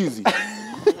 Ndio ni cheesy.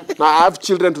 Now I have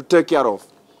children to take care of.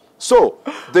 So,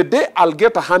 the day I'll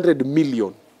get 100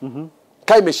 million.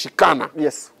 Kai imeshikana.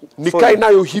 Yes. Nikai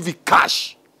nayo hivi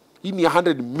cash. Hii ni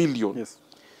 100 million. Yes.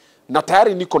 Na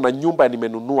tayari niko na nyumba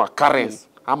nimenunua Karen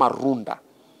ama Runda.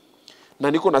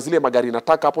 Na niko na zile magari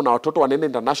nataka hapo, na watoto wanaenda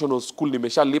international school,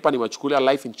 nimeshalipa, nimechukulia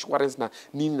life insurance na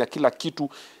nini na kila kitu.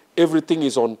 Everything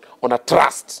is on a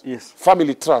trust. Yes.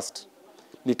 Family trust.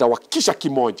 Nitawakisha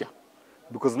kimoja.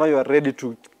 Because now you are ready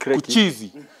to crack it.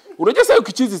 Kuchizi. Unajua sasa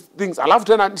ukichizi things, alafu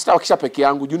tena nitawakisha peke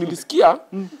yangu. Juu nilisikia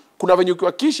kuna venye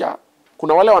ukiwakisha,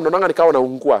 kuna wale wanaonanga nikawa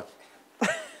wanaungua.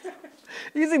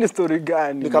 Hizi ni story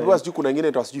gani? Nikaambiwa sijui kuna ingine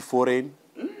itawa sijui foreign.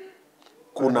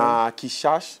 Kuna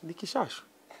kishash, ni kishash.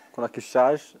 Kuna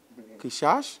kishash.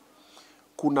 Kishash.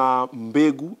 Kuna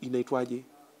mbegu inaitwaje?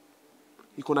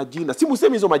 Iko na jina. Si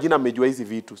musemi hizo majina, mmejua hizi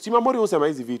vitu. Si Mamori husema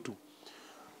hizi vitu.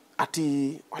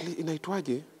 Ati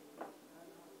inaitwaje?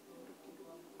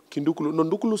 Kindukulu. No,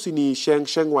 ndukulu si ni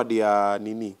sheng word ya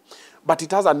nini. But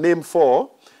it has a name for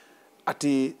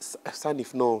ati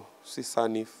sanif, no, si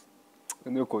sanif.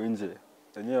 Uko nje.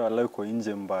 Yenyewe wala uko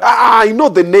nje mbaya. I know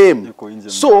the name. Yuko nje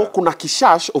So mbaya. kuna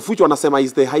kishash of which wanasema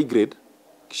is the high grade.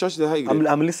 Kishash is the high grade.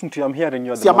 I'm listening to you. I'm hearing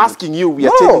you at the See, I'm moment. asking you. We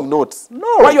are taking notes. No.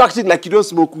 Why are you acting like you don't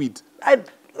smoke weed?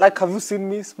 Like, have you seen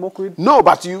me smoke weed? No,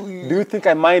 but Do you think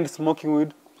I mind smoking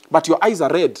weed? but your eyes are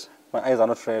red. My eyes are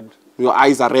not red. Your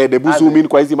eyes are red. Ebu zoom in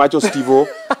kwa hizi macho Stevo.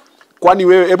 Kwani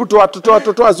wewe, ebu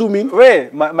toa zoom in.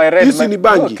 Wait, my red. Hizi ni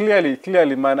bangi. No,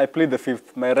 clearly, man, I plead the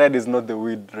fifth. My red is not the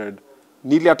weed red.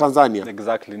 Nili ya Tanzania.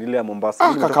 Exactly, nili ya Mombasa. Ah,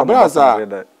 Nili kutoka kakabraza. Mombasa,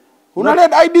 red eye. Una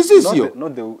red eye disease yo?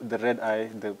 Not the red eye,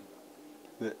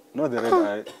 not the red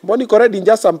eye. Mbona iko red in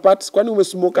just some parts? Kwani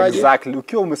umesmoke aje? Exactly.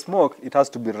 Ukiwa umesmoke, it has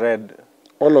to be red.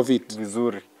 All of it.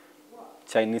 Vizuri.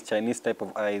 Chinese type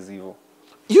of eyes hivyo.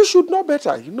 You should know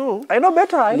better, you know. I know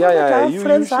better. I know Yeah, better.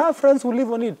 yeah, I have friends who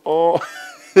live on it. Oh.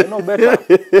 I know better.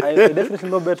 I definitely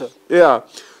know better. Yeah.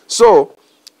 So,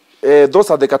 those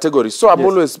are the categories. So I'm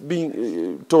always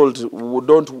being told,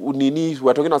 don't nini,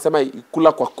 watu wengine wanasema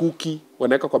kula kwa cookie,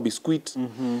 wanaweka kwa biscuit,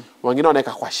 wengine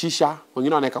wanaweka kwa shisha,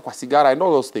 wengine wanaweka kwa sigara, and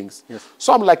all those things. Yes.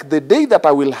 So I'm like, the day that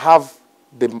I will have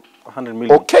the 100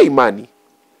 million. okay money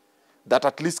that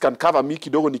at least can cover me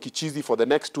kidogo nikichizi for the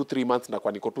next 2-3 months, na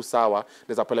kwa niko tu sawa,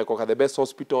 naweza peleka kwa the best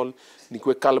hospital,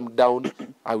 nikwe calm down,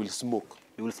 I will smoke.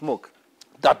 You will smoke.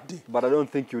 That day. But I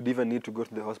don't think you'd even need to go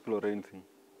to the hospital or anything.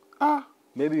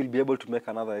 Maybe you'll be able to make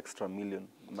another extra million.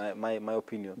 My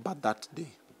opinion. But that day.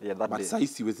 Yeah, that But day. sasa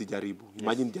siwezi jaribu.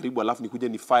 Imagine jaribu alafu nikuje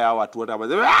ni fire watu wote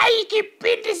waseme, "Ai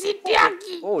kipindi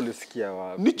sitiaki." Oh, ulisikia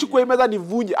wapi? Nichukue meza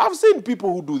nivunje. I've seen people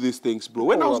who do these things, bro.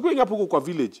 When I was growing up huko kwa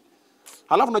village.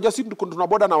 Halafu najua sisi tuna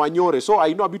border na Wanyore. So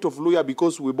I know a bit of Luya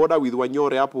because we border with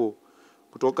Wanyore hapo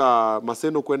kutoka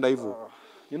Maseno kwenda hivyo.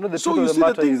 You know the So truth you of the see the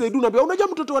matter things is, they do. Nabia unajua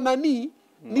mtoto wa nani?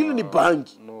 Nili ni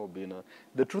bangi. No, Obinna.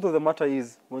 The truth of the matter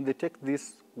is, when they take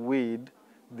this weed,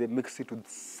 they mix it with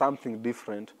something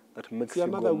different that makes you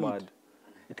another go weed. mad.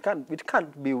 It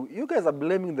can't be. You guys are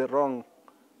blaming the wrong.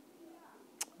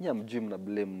 Yeah, I'm Jim na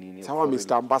blame nini. Sawa for Mr.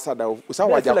 real. Ambassador. I Sawa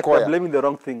feel like they're Jakoya. blaming the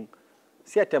wrong thing.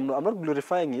 See, I'm not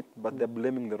glorifying it, but they're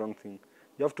blaming the wrong thing.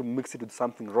 you have to mix it with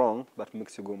something wrong that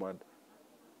makes you go mad.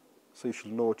 So you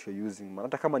should know what you're using, man.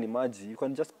 Hata kama ni maji, you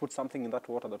can just put something in that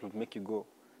water that will make you go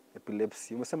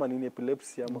epilepsy. Umesema nini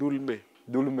epilepsy ama? Dulme.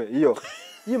 Dulme, hiyo.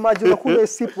 Hii maji unakunywa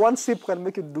sip, one sip can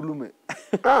make you dulme.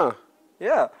 Ah.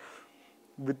 Yeah.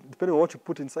 Depending on what you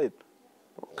put inside.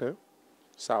 Okay.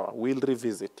 Sawa, we'll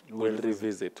revisit. We'll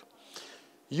revisit.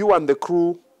 You and the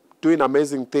crew doing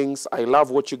amazing things. I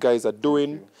love what you guys are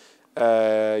doing.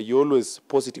 You're always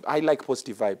positive. I like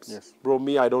positive vibes. Yes. Bro,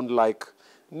 me, I don't like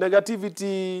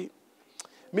negativity.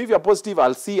 Me, if you're positive,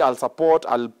 I'll see, I'll support,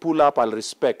 I'll pull up, I'll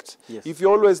respect. Yes. If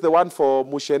you're always the one for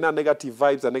Mushena, negative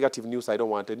vibes and negative news, I don't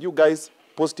want it. You guys,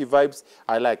 positive vibes,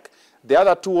 I like. The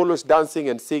other two always dancing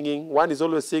and singing. One is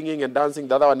always singing and dancing.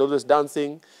 The other one always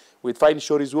dancing. With fine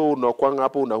stories, we unakwanga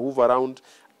hapo, una move around.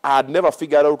 I had never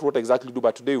figured out what exactly to do,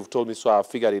 but today you've told me, so I've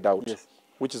figured it out. Yes.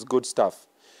 Which is good stuff.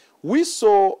 We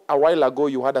saw a while ago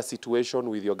you had a situation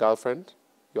with your girlfriend,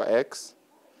 your ex.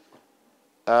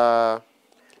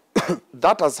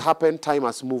 That has happened, time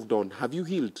has moved on. Have you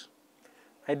healed?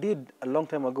 I did a long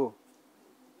time ago.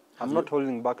 I'm not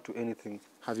holding back to anything.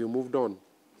 Have you moved on?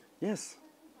 Yes.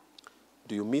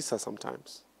 Do you miss her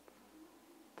sometimes?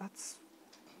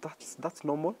 That's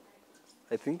normal,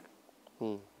 I think.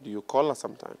 Do you call her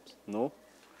sometimes? No.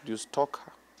 Do you stalk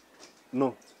her?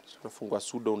 No. Unafungua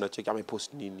sudo, unacheki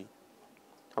amepost nini?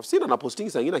 I've seen her posting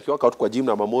sangina akiwaka out kwa gym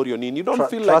na memorial nini. You don't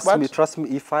feel like that? Trust me,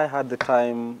 if I had the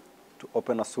time to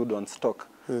open a sudo and stock,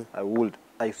 I would.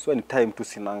 I swear in time to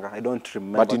sinanga. I don't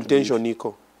remember. But intention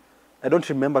iko. I don't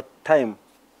remember time.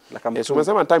 Like I'm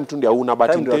umesema time tu ndio una,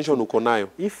 but time intention uko nayo.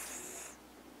 If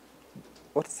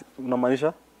what's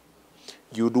unamaanisha?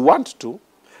 You'd want to,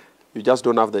 you just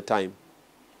don't have the time.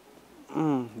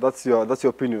 That's your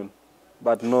opinion.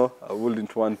 But no, I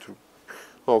wouldn't want to.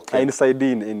 Okay. I inside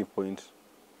in any point.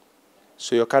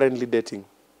 So you're currently dating?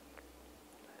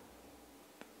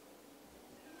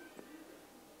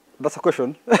 That's a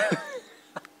question.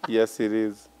 Yes, it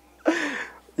is.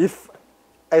 If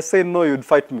I say no, you'd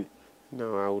fight me.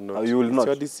 No, I will not. Oh, you will it's not.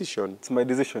 Your decision. It's my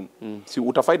decision. Si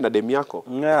utafight na dem yako.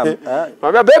 Yeah.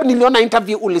 Babe, niliona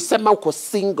interview ulisema uko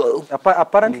single.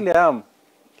 Apparently I am.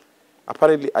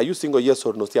 Apparently, are you single? Yes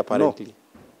or no? See, apparently.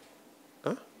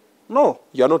 No. Huh? No.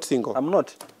 You're not single? I'm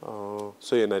not. Oh,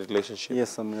 so you're in a relationship?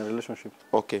 Yes, I'm in a relationship.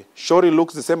 Okay. Shori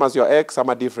looks the same as your ex, am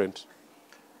I different?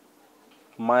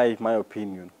 My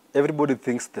opinion. Everybody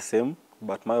thinks the same,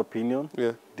 but my opinion,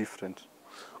 different.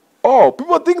 Oh,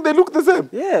 people think they look the same?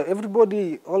 Yeah,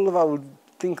 everybody all over would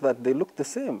think that they look the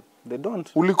same. They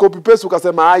don't. Ulikopi paste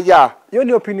ukasema aya. Hiyo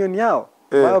ni opinion yao.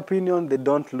 My opinion, they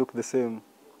don't look the same.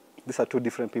 These are two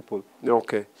different people.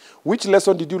 Okay. Which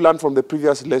lesson did you learn from the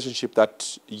previous relationship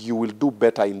that you will do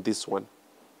better in this one?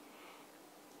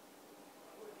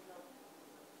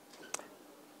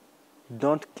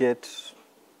 Don't get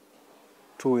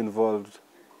too involved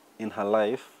in her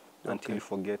life until you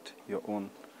forget your own.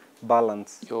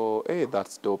 Balance.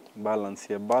 That's dope. Balance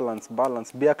here.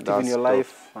 Balance. Be active in your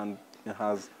life and it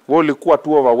has. Wewe ulikuwa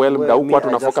too overwhelmed au kwa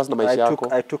tuna focus na maisha yako?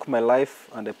 I took my life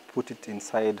and I put it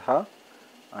inside her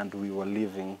and we were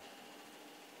living.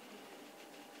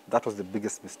 That was the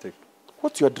biggest mistake.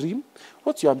 What's your dream?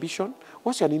 What's your ambition?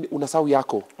 What's your unasahau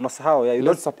yako? Unasahau, yeah. You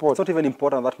don't support. It's not even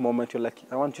important at that moment. You're like,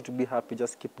 I want you to be happy.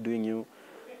 Just keep doing you.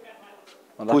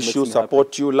 Push you,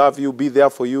 support you, love you, be there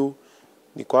for you.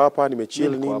 Niko hapa,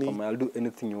 nimechill nini. I'll do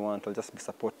anything you want. I'll just be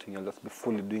supporting you. I'll just be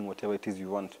fully doing whatever it is you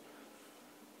want.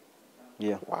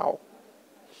 Yeah. Wow.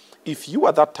 If you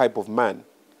are that type of man,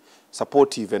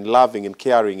 supportive and loving and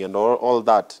caring and all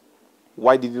that,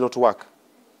 why did it not work?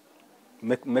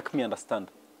 Make me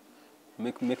understand.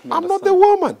 Make me I'm understand. not the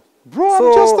woman. Bro, So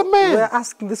I'm just a man. we're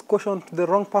asking this question to the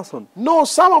wrong person. No,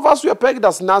 some of us were pegged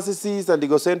as narcissists and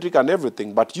egocentric and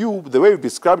everything. But you, the way you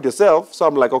described yourself, so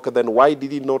I'm like, okay, then why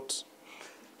did he not?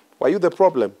 Were you the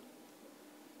problem?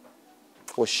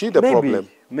 Was she the problem?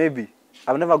 Maybe.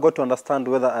 I've never got to understand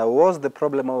whether I was the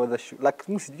problem or whether she... Like,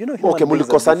 you know... Okay,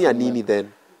 mulikosania nini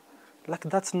then? Like,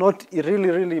 that's not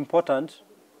really important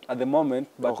at the moment,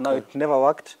 but now it never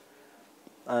worked.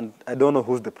 And I don't know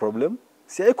who's the problem.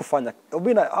 Siai kufanya.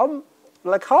 Obinna,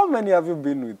 like, how many have you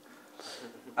been with?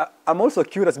 I'm also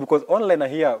curious because online I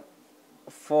hear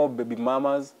 4 baby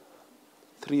mamas.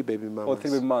 3 baby mamas. Or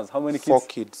 3 baby mamas. How many kids? 4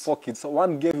 kids. 4 kids. So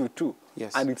one gave you 2.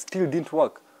 Yes. And it still didn't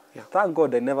work. Yeah. Thank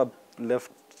God I never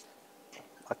left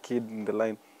a kid in the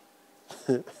line.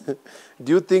 Do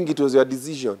you think it was your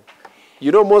decision?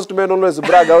 You know, most men always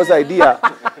brag out this idea.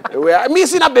 We're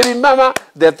missing a baby mama.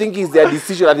 They think it's their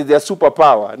decision and it's their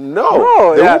superpower.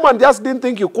 No. The woman just didn't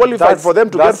think you qualified for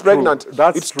them to get pregnant.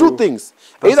 That's it's true. 2 things.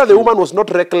 Either the woman was not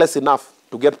reckless enough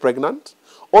to get pregnant,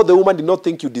 or the woman did not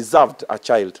think you deserved a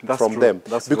child from true. them.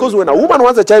 That's Because very when a woman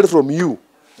wants a child from you,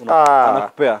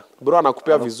 Anakupea. bro,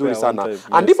 anakupea vizuri sana. Time,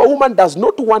 And yes. if a woman does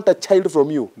not want a child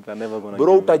from you, They're never gonna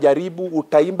bro, give utajaribu,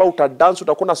 utaimba, utadance,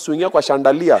 utakuwa swingia kwa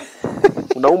shandalia.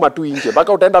 Unauma tu nje.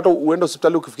 Baka utaenda tu uende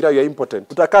hospitali ukifikiria you are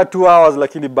impotent. Utakaa 2 hours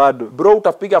lakini bado. Bro,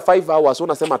 utapiga 5 hours,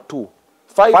 unasema 2.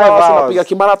 5 hours unapiga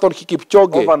kimarathon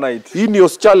Kipchoge. Overnight. Hii ni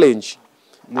challenge.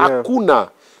 Yeah. Hakuna.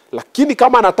 Lakini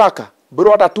kama anataka,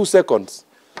 bro, hata 2 seconds.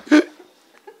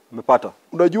 Umepata.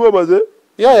 Unajua maze?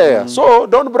 Yeah. So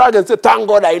don't brag and say thank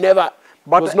God I never.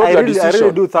 But It was not I your really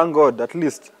decision. do thank God, at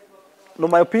least. No,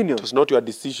 my opinion. It's not your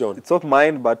decision. It's not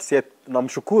mine, but yet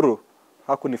namshukuru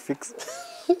hakunifix.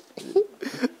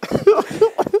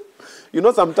 You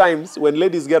know, sometimes when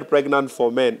ladies get pregnant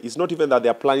for men, it's not even that they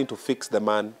are planning to fix the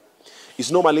man.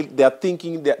 It's normally they are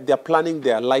thinking they are planning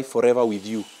their life forever with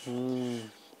you.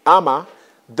 Ama,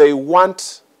 they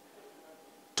want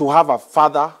to have a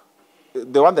father.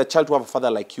 They want their child to have a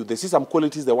father like you. They see some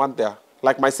qualities they want there.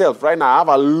 Like myself, right now, I have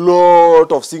a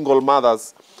lot of single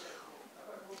mothers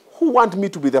who want me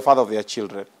to be the father of their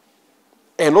children.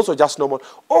 And also just normal.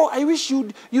 Oh, I wish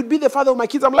you'd be the father of my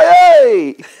kids. I'm like,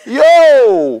 hey,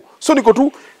 yo. So niko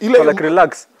tu, So like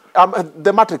relax.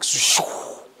 the matrix.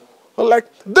 I'm like,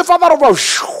 the father of our.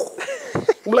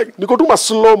 I'm like, niko tu ma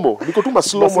slow-mo. Niko tu ma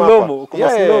slow-mo.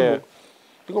 Yeah.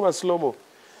 Niko ma slow-mo.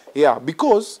 Yeah,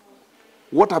 because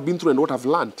what I've been through and what I've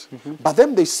learned. But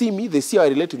then they see me, they see how I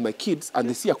relate with my kids, and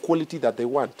they see a quality that they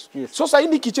want. Yes. So sasa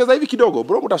nikicheza hivi kidogo,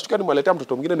 bro, mtashtuka nimeletea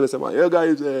mtoto mwingine nimesema, "Hey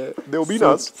guys, the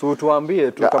Obinaz." So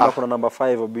tuambie tu kama kuna number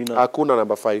 5 Obinna. Hakuna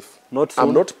number 5. Not soon.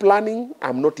 I'm not planning,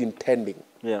 I'm not intending.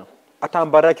 Yeah. Hata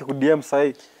ambari yake ku DM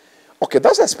sahi. Okay,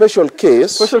 that's a special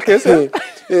case. Special case,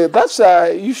 yeah? That's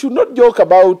you should not joke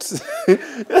about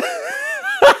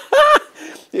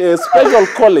special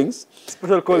callings.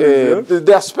 Special callings, yeah?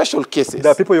 There are special cases.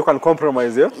 There are people you can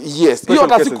compromise, yeah? Yes. Special You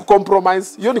don't have cases. to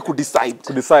compromise. You need to decide.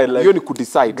 To decide, like, you need to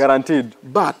decide. Guaranteed.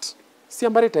 But si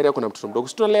ambari tayari ako na mtoto mdogo.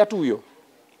 Si tunalea tu huyo.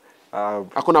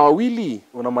 Ako na wawili.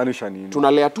 Unamaanisha nini?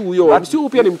 Tunalea tu huyo. Si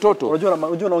pia ni mtoto. Unajua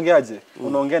unaongeaje?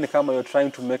 Unaongea ni kama you're trying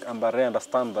to make Ambare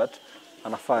understand that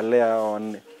anafaa lea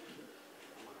wanne.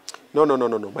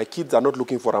 No. My kids are not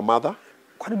looking for a mother.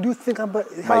 What do you think Ambare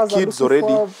My kids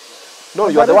already. No,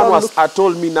 you are the one who has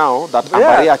told me now that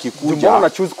Ambare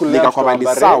akikuja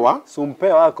nikakwambia ni sawa.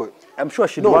 Sumpe wako. I'm sure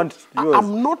she'd want yours.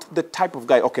 I'm not the type of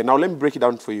guy. Okay, now let me break it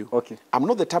down for you. Okay. I'm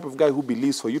not the type of guy who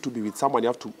believes for you to be with someone you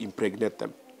have to impregnate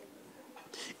them.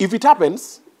 If it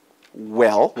happens,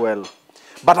 well.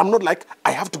 But I'm not like,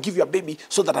 I have to give you a baby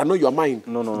so that I know you're mine.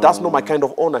 No. That's not my kind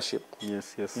of ownership.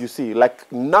 Yes. You see,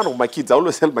 like none of my kids, I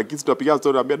always tell my kids to pick out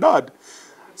story. I'm like, Dad,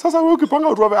 sasa wewe ukipanga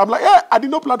watu I'm like, I did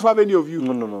not plan to have any of you.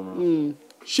 No.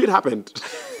 Shit happened.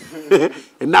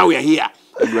 And now we are here.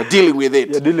 And we're dealing with it.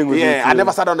 You're dealing with it. Yeah, I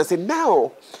never sat down and said,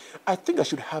 now, I think I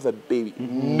should have a baby.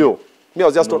 No. Me, I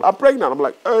was just told, I'm pregnant. I'm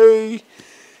like, hey.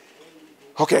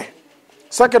 Okay.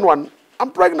 Second one,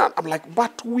 I'm pregnant. I'm like,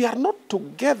 but we are not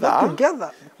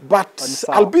together. But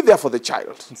I'll be there for the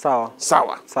child. Sawa.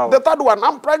 The third one,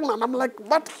 I'm pregnant. I'm like,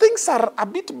 but things are a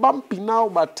bit bumpy now,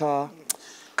 but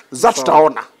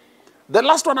Zatutaona. The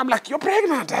last one, I'm like, you're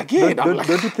pregnant again. Don't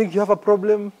you think you have a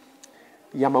problem?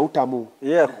 Yamautamu.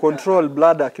 Yeah, control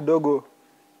bladder kidogo.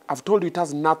 I've told you it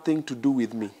has nothing to do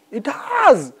with me. It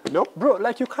has. No? Bro,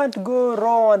 like you can't go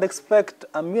raw and expect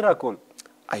a miracle.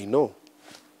 I know.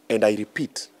 And I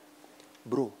repeat,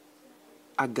 bro,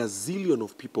 a gazillion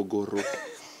of people go raw.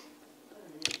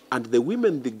 And the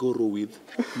women they go raw with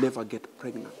never get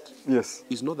pregnant. Yes.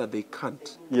 It's not that they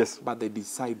can't. Yes. But they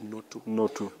decide not to.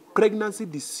 Not to. Pregnancy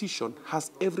decision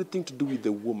has everything to do with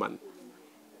the woman.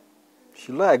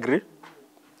 Should I agree?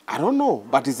 I don't know,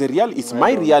 but it's a real. It's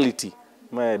my reality.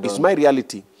 It's my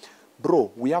reality.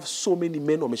 Bro, we have so many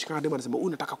men wameshikana dema nasema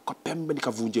unataka kukapembe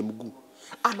nikavunje mguu.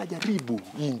 Anajaribu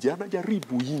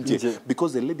inje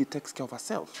because the lady takes care of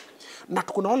herself. Na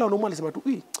tukuna wale wanaume walisema tu,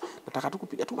 nataka tu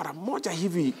kupiga tu mara moja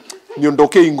hivi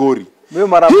niondoke Ingori. Hiyo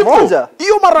mara moja.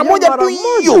 Hiyo mara moja tu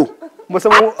hiyo.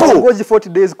 Msema ngoji 40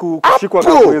 days kushikwa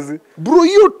kwa mwezi. Bro,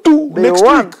 you too next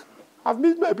week. I've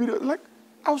missed my period. Like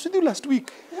I was with you last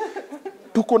week.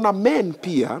 Tuko na men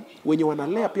pia wenye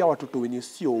wanalea pia watoto wenye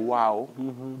sio wao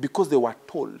because they were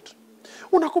told.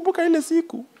 Unakumbuka ile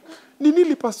siku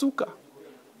nilipasuka.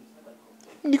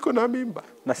 Niko na mimba.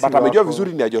 But amejua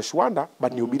vizuri ni Joshwanda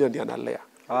but ni Obinna ndiye analea.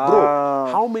 Bro,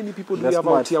 how many people do we have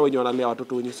out here wenye wanalea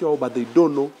watoto wenye sio wao but they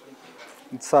don't know?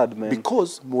 It's sad, man.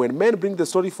 Because when men bring the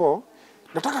story for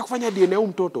nataka kufanya DNA huyu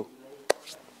mtoto.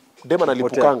 Dema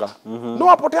analipukanga.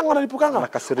 No apoteanga analipukanga.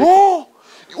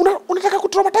 Unataka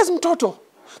kutraumatize mtoto.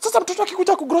 Sasa mtoto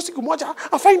akikuja kugrow siku moja,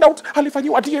 I find out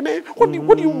alifanyiwa DNA.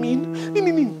 What do you mean?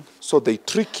 Nini? So they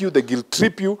trick you, they guilt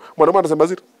trip you. Mwanaume anasema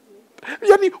ziri,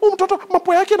 yani mtoto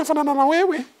mapo yake yanafanana na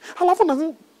wewe. Halafu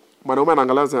na mwanaume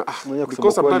anaangalia sasa,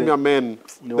 because sometimes your men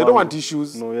they don't want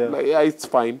issues. No, yeah. Like, yeah, it's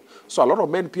fine. So a lot of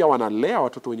men pia wanalea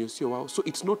watoto wenye sio wao. So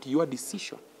it's not your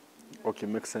decision. Okay,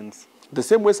 makes sense. The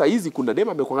same way saizi kuna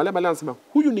dema amekuangalia mali anasema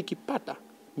huyu nikipata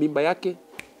mimba yake.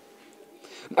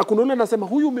 Na kuna yule anasema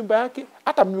huyu mimba yake,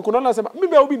 hata mimi kuna yule anasema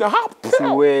mimba ya Obinna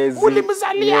siwezi.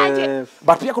 Ulimzaliaje? Yes.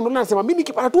 But pia kuna yule anasema mimi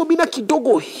nikipata tu Obinna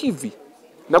kidogo hivi.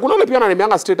 Na kuna yule pia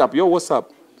ananiambia straight up, yo what's up?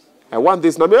 I want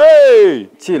this. Na hey!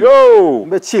 Chill. Yo!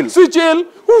 Mbe chill. Si chill.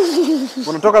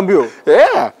 Unatoka mbio?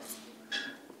 Yeah.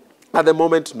 At the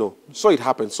moment, no. So it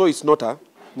happens. So it's not a...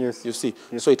 Yes. You see.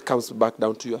 Yes. So it comes back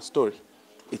down to your story.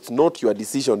 It's not your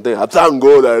decision then. I thank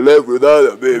God I left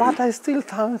without a baby. But I still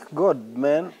thank God,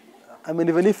 man. I mean,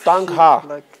 even if... Thank her.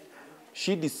 Like...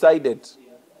 She decided.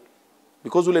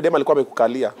 Because ule dema alikuwa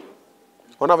amekukalia.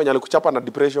 Ona venye alikuchapa na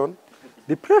depression.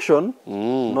 Depression?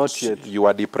 Not yet. You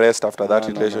are depressed after that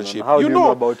relationship. No. How You do you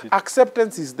know about it?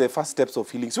 Acceptance is the first steps of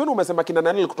healing. So when umesema kina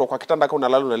nani kutoka kwa kitanda kama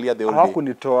unalala unalia the whole day.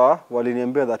 Hawakunitoa,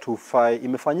 waliniambia that hufai.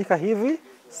 Imefanyika hivi,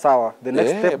 sawa. The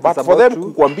next step but is for about them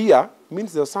kukwambia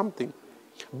means there's something.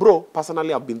 Bro,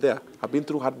 personally I've been there. I've been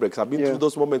through heartbreaks. I've been through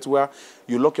those moments where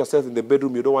you lock yourself in the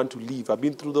bedroom, you don't want to leave. I've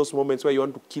been through those moments where you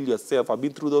want to kill yourself. I've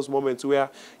been through those moments where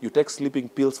you take sleeping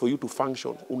pills for you to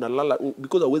function. Unalala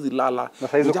because always lala.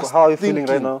 How are you feeling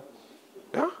right now?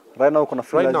 Yeah? Right now,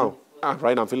 right now,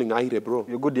 right now I'm feeling aire, bro.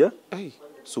 You're good, yeah? Hey,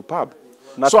 superb.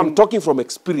 Nothing. So I'm talking from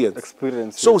experience.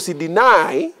 Experience. So yes. see,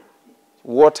 deny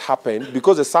what happened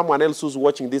because there's someone else who's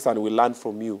watching this and will learn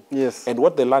from you. Yes. And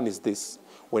what they learn is this: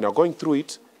 when you're going through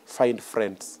it, find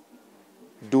friends,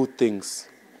 do things,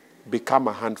 become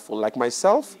a handful. Like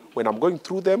myself, when I'm going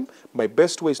through them, my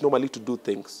best way is normally to do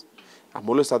things. I'm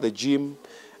always at the gym.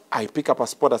 I pick up a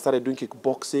sport. I started doing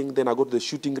kickboxing. Then I go to the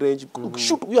shooting range.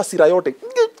 Shoot, we are sirayote.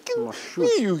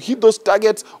 You hit those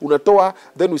targets. Unatoa.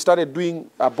 Then we started doing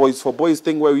a boys for boys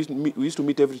thing where we used to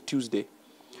meet every Tuesday.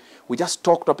 We just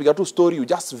talk, topic a story. You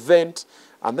just vent.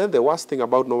 And then the worst thing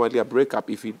about normally a breakup,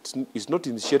 if it is not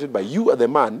initiated by you or the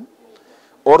man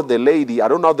or the lady, I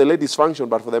don't know how the ladies function,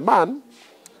 but for the man,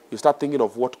 you start thinking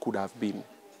of what could have been.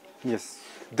 Yes.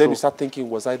 Then you start thinking,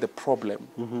 was I the problem?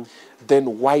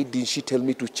 Then why didn't she tell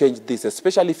me to change this?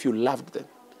 Especially if you loved them.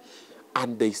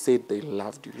 And they said they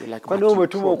loved you. You're like, kwani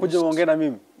umetuma ukuje uongee na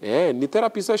mimi? Yeah, ni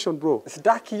therapy session, bro.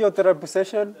 Sitaki hiyo therapy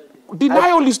session.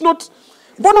 Denial is not...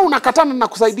 Mbona unakatana na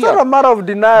kusaidia? It's not a matter of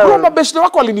denial. Bro, mabeshte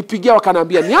wako walinipigia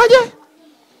wakaniambia, ni aje?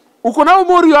 Uko nao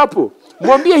mori hapo?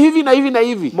 Mwambie hivi na hivi na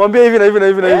hivi. Mwambie hivi na hivi na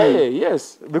hivi na hivi.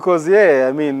 Yes. Because yeah,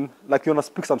 I mean, like you want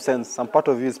to speak some sense. Some part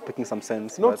of you is speaking some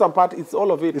sense. Not some part, it's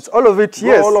all of it. It's all of it,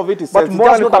 yes. No, all of it is but sense. more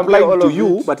It does not apply to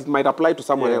you, it. but it might apply to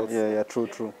someone else. Yeah,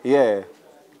 true. Yeah.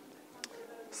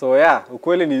 So yeah,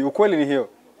 ukweli ni hiyo.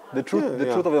 The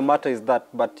truth of the matter is that,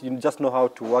 but you just know how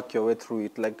to work your way through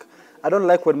it. Like, I don't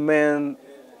like when men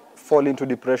fall into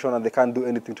depression and they can't do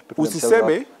anything to pick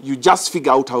themselves up. You just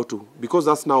figure out how to, because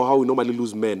that's now how we normally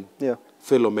lose men. Yeah.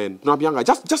 Fellow men.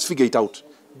 Just figure it out.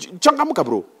 Changamuka,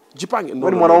 bro. Jipange.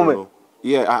 No.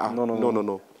 Yeah,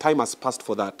 no. Time has passed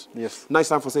for that. Yes. Nice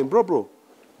time for saying, bro,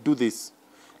 do this.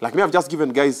 Like me, I've just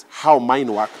given guys how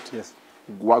mine worked. Yes.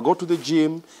 Go to the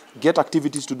gym, get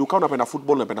activities to do. Kama unapenda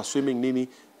football, unapenda swimming, nini,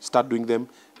 start doing them.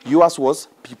 Yours was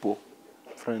people.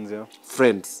 Friends, yeah.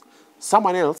 Friends.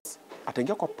 Someone else,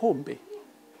 ataingia kwa pombe.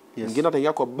 Yes. Mwingine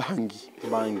ataingia kwa bangi.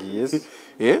 Bangi, yes.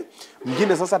 Yeah?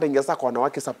 Mwingine sasa ataingia sasa kwa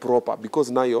wanawake sa proper.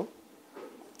 Because nayo,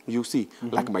 you see,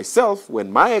 like myself,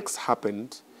 when my ex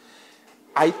happened,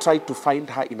 I tried to find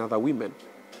her in other women.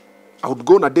 I would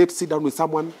go on a date, sit down with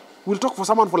someone. We'll talk for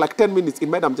someone for like 10 minutes. In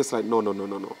my head, I'm just like, no.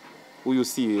 Who you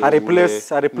see? I replace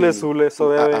Ule.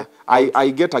 So I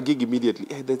get a gig immediately.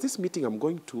 Hey, there's this meeting I'm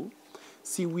going to.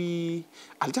 See,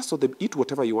 I'll just sort them, eat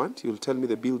whatever you want. You'll tell me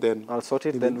the bill then. I'll sort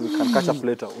it, then we can catch up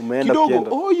later. Kidogo,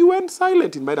 oh, you went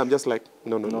silent. In my head, I'm just like,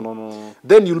 no.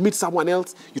 Then you'll meet someone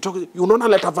else. You talk, you know,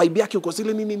 let a vibe yake uko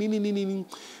sile nini.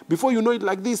 Before you know it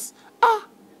like this,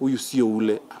 who you see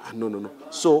Ule. No.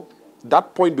 So,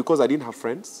 that point, because I didn't have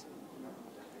friends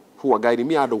who were guiding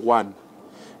me, I had one.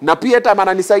 Na pia time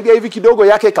ananisaidia hivi kidogo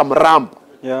yake kamramp.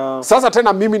 Yeah. Sasa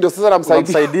tena mimi ndo sasa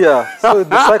namsaidia. So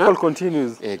the cycle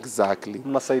continues. Exactly.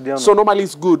 Mnasaidiana. So normally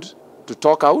it's good to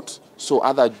talk out so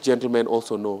other gentlemen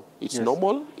also know. It's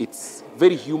normal. It's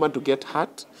very human to get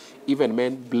hurt. Even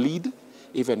men bleed.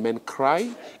 Even men cry.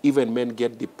 Even men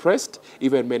get depressed.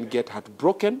 Even men get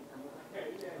heartbroken.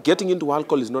 Getting into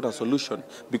alcohol is not a solution.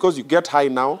 Because you get high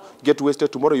now, get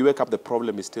wasted, tomorrow you wake up, the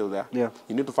problem is still there. Yeah.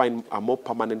 You need to find a more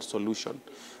permanent solution.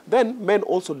 Then men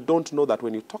also don't know that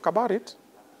when you talk about it,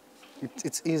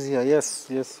 It's easier, yes,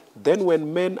 yes. then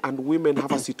when men and women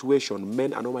have a situation,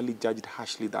 men are normally judged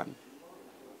harshly than.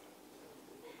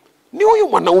 Ni huyu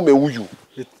mwanaume huyu.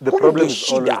 The problem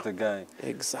is always the guy.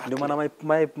 Exactly.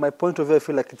 My point of view, I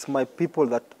feel like it's my people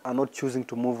that are not choosing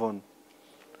to move on.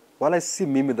 While I see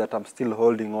Mimi that I'm still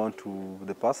holding on to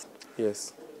the past.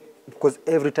 Yes. Because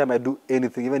every time I do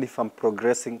anything, even if I'm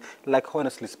progressing, like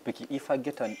honestly speaking, if I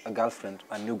get a girlfriend,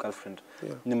 a new girlfriend,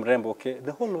 Nimrembo, okay,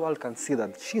 the whole world can see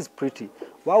that she's pretty.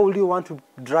 Why would you want to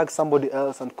drag somebody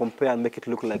else and compare and make it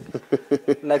look like,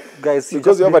 like guys?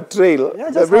 Because you have a trail.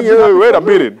 Yeah, just wait a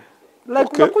minute.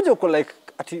 Like, okay. like,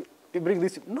 you bring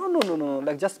this. No.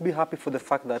 Like, just be happy for the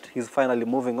fact that he's finally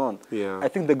moving on. Yeah. I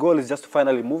think the goal is just to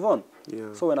finally move on.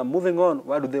 Yeah. So when I'm moving on,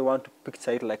 why do they want to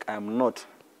picture it like I'm not?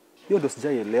 You're just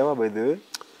jaielewa, by the way.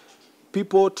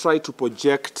 People try to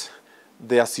project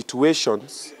their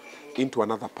situations into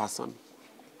another person,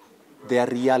 their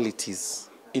realities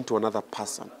into another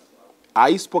person.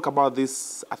 I spoke about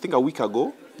this, I think, a week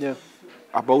ago. Yeah.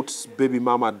 About baby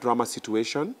mama drama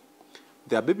situation.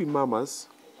 There are baby mamas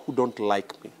who don't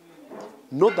like me.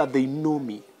 Not that they know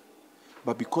me,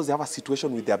 but because they have a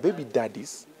situation with their baby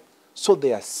daddies, so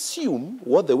they assume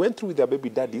what they went through with their baby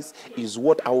daddies is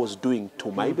what I was doing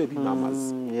to my baby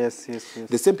mamas. Yes.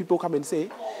 The same people come and say,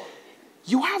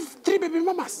 you have 3 baby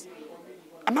mamas,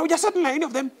 and now you're certain like any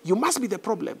of them, you must be the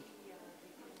problem.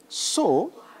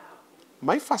 So,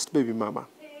 my first baby mama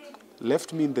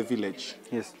left me in the village.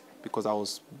 Yes. Because I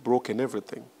was broke and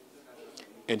everything.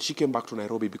 And she came back to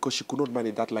Nairobi because she could not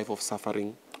manage that life of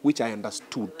suffering, which I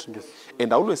understood. Yes.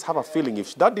 And I always have a feeling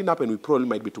if that didn't happen, we probably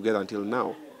might be together until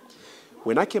now.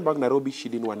 When I came back to Nairobi, she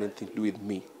didn't want anything to do with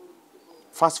me.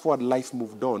 Fast forward, life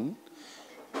moved on.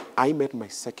 I met my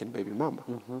second baby mama.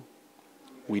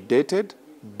 We dated,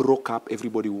 broke up,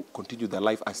 everybody continued their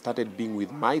life. I started being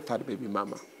with my third baby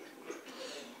mama.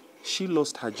 She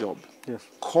lost her job. Yes.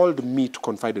 Called me to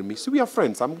confide in me. See, we are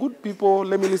friends. I'm good people.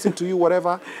 Let me listen to you,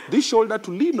 whatever. This shoulder to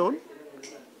lean on.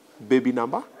 Baby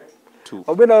number 2.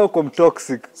 Obinna come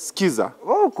toxic. Skiza.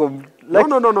 Like,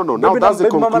 no. Now that's the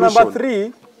conclusion. Mama number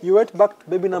 3, you went back to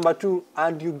baby number 2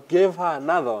 and you gave her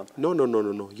another one.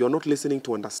 No. You're not listening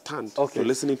to understand. Okay. You're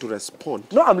listening to respond.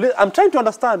 No, I'm trying to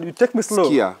understand. You take me slow.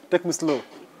 Skia. Take me slow.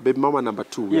 Baby mama number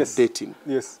 2, we're dating.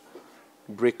 Yes.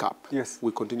 Break up. Yes.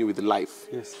 We continue with life.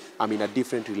 Yes. I'm in a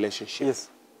different relationship. Yes.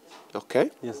 Okay?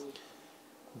 Yes.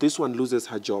 This one loses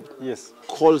her job. Yes.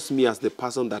 Calls me as the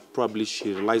person that probably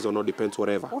she relies on or depends,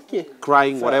 whatever. Okay.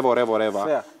 Crying, Fair. whatever.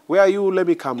 Fair. Where are you? Let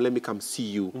me come see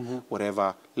you.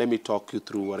 Whatever. Let me talk you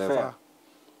through, whatever. Fair.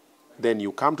 Then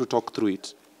you come to talk through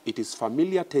it. It is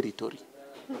familiar territory.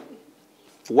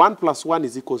 1 + 1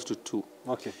 is equals to 2.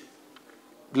 Okay.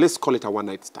 Let's call it a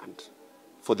one-night stand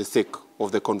for the sake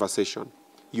of the conversation.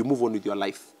 You move on with your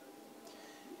life.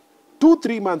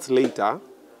 2-3 months later,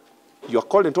 you are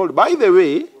called and told, by the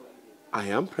way, I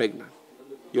am pregnant.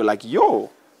 You're like, yo,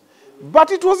 but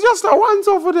it was just a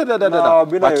once-off. No,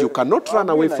 but you cannot run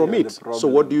away from it. The So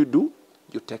what do?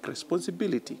 You take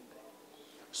responsibility.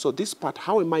 So this part,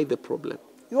 how am I the problem?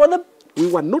 We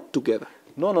were not together.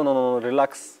 No.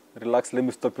 Relax. Let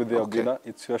me stop you there, Okay. Obinna.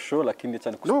 It's your show, lakini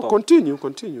acha No, nikustop.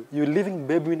 continue. You're leaving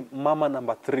baby mama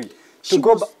number 3.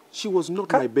 She was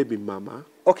not my baby mama.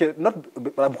 Okay, not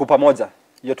mko pamoja.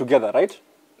 You're together, right?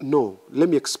 No, let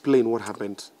me explain what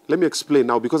happened. Let me explain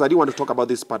now because I didn't want to talk about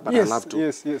this part, but I love to.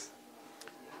 Yes.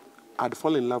 I'd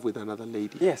fallen in love with another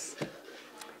lady. Yes.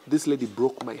 This lady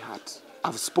broke my heart.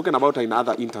 I've spoken about her in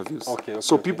other interviews. Okay,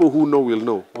 so people who know will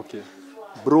know. Okay.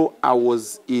 Bro, I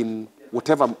was in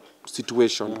whatever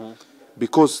situation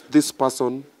because this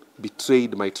person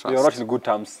betrayed my trust. You're not in good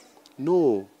terms.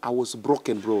 No, I was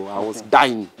broken, bro. I was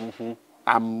dying.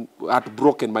 I'm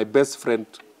heartbroken. My best friend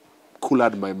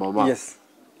cooled my mama. Yes.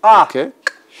 Ah. Okay?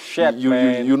 Shit,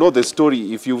 man. You know the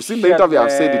story. If you've seen the interview,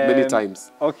 I've said it many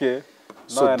times. Okay.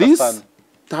 So this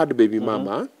third baby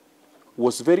mama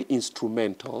was very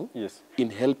instrumental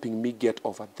in helping me get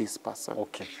over this person.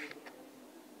 Okay.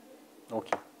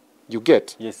 You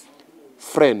get? Yes.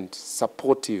 Friend,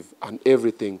 supportive, and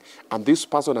everything. And this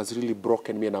person has really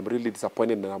broken me, and I'm really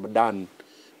disappointed, and I'm done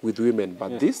with women.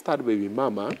 But this third baby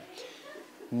mama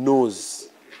knows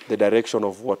the direction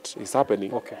of what is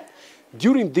happening. Okay.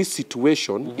 During this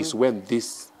situation is when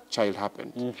this child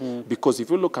happened. Because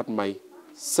if you look at my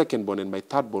second born and my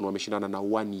third born, wameshindana na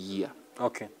 1 year.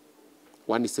 Okay.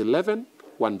 One is 11,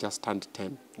 one just turned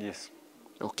 10. Yes.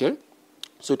 Okay?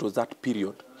 So it was that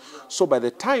period. So by the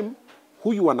time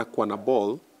huyu anakuwa na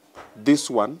ball, this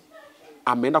one,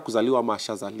 ameenda kuzaliwa ama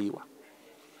ashazaliwa.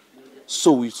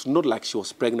 So it's not like she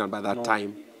was pregnant by that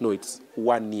time. No, it's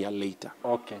 1 year later.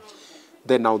 Okay.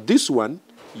 Then now this one,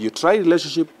 you try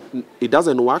relationship, it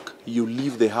doesn't work, you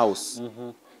leave the house.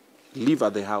 Leave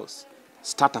at the house.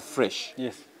 Start afresh.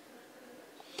 Yes.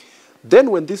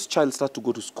 Then when this child starts to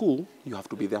go to school, you have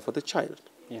to be there for the child.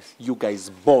 Yes. You guys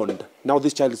bond. Now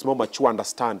this child is more mature,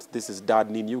 understands this is dad,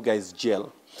 Nin, you guys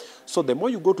gel. So the more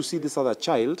you go to see this other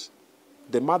child,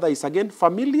 the mother is again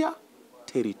familiar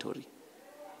territory.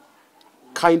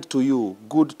 Kind to you,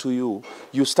 good to you.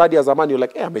 You study as a man, you're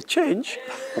like, hey, amechange.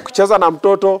 Ukicheza na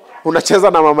mtoto,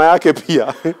 unacheza na mama yake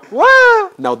pia.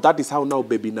 Now that is how now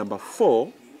baby number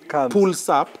 4 pulls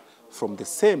up from the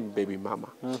same baby mama.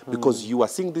 Because you are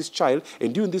seeing this child,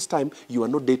 and during this time, you are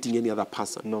not dating any other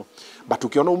person. No. But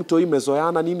ukiona mtoi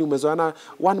umezoeana nini, umezoeana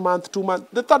 1 month, 2 months,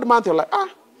 the 3rd month, you're like,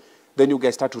 Then you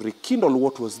guys start to rekindle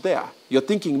what was there. You're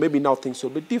thinking maybe now things will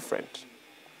be different.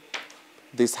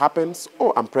 This happens,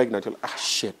 oh, I'm pregnant. You're like,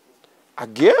 shit,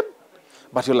 again?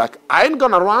 But you're like, I ain't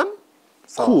gonna run.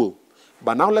 So. Cool.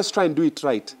 But now let's try and do it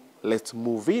right. Let's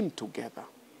move in together.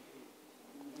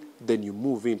 Then you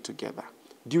move in together.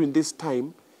 During this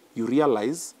time, you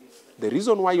realize the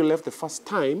reason why you left the first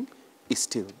time is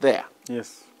still there.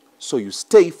 Yes. So you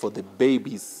stay for the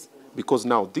babies. Because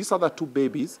now, these other 2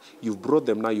 babies, you've brought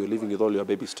them now, you're living with all your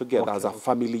babies together as a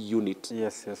family unit.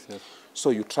 Yes, yes, yes. So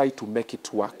you try to make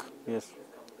it work. Yes.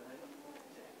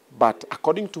 But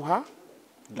according to her,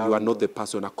 you are not the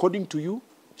person. According to you,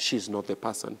 she's not the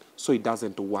person. So it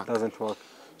doesn't work. Doesn't work.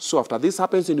 So after this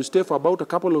happens and you stay for about a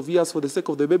couple of years for the sake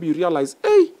of the baby, you realize,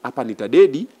 hey, hapa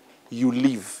nitadedi, you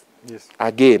leave. Yes.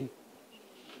 Again.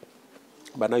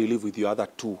 But now you live with your other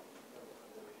 2.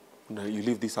 Now you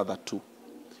leave these other 2.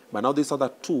 But now these other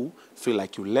 2 feel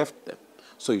like you left them.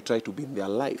 So you try to be in their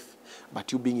life. But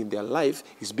you being in their life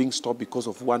is being stopped because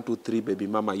of 1, 2, 3 baby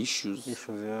mama issues.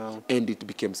 Yeah. And it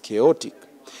becomes chaotic.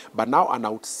 But now an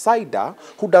outsider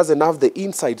who doesn't have the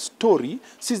inside story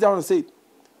sits down and says,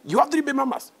 you have 3 baby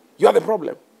mamas. You are the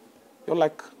problem. You're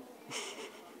like,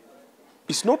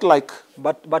 it's not like...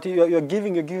 But you're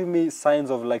giving me signs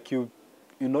of like you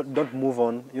don't move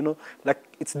on. You know, like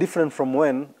it's different from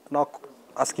when now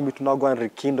asking me to now go and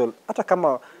rekindle. Hata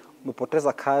kama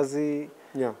umepoteza kazi,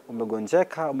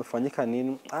 umegonjeka, umefanyika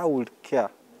nini, I will care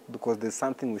because there's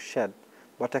something we shared.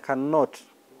 But I cannot,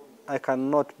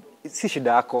 si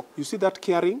shida yako. You see that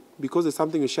caring? Because there's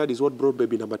something we shared is what brought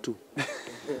baby number 2.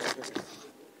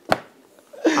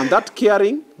 And that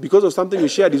caring, because of something we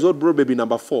shared, is what brought baby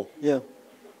number 4. Yeah.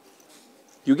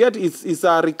 You get, it's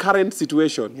a recurrent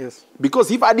situation. Yes.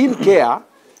 Because if I didn't care,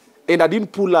 and I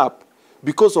didn't pull up,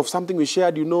 because of something we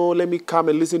shared, you know, let me come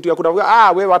and listen to you. I could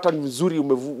have, wewe hata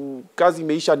mzuri, kazi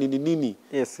imeisha nini nini.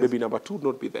 Yes. Baby number 2 would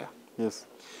not be there. Yes.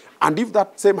 And if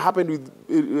that same happened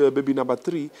with baby number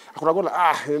 3, I could have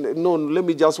gone, no, let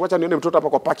me just watch and nione mtoto hapa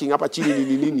kwa parking hapa chini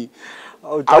nini nini.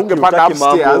 Aungepanda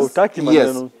upstairs.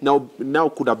 Yes. Now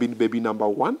could have been baby number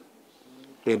 1,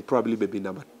 and probably baby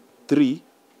number 3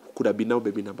 could have been now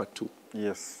baby number 2.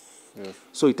 Yes. Yes.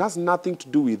 So it has nothing to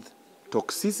do with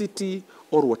toxicity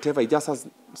or whatever. It just has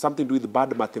something to do with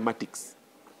bad mathematics.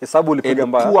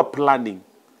 And poor planning.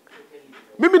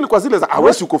 Mimi nilikuwa zile za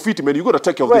awesi uko fit, man, you got to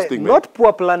take care of this thing, man. Not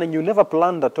poor planning, you never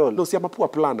planned at all. No, see, I'm a poor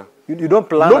planner. You don't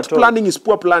plan at all. Not planning is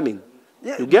poor planning.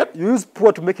 Yeah, you get? You use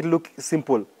poor to make it look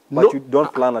simple, but you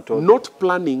don't plan at all. Not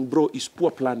planning, bro, is poor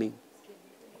planning.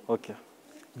 Okay.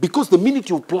 Because the minute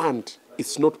you planned,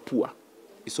 it's not poor.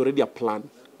 It's already a plan.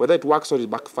 Whether it works or it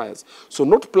backfires. So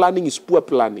not planning is poor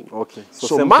planning. Okay.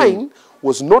 So mine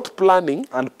was not planning.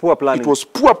 And poor planning. It was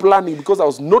poor planning because I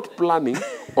was not planning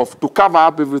to cover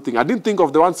up everything. I didn't think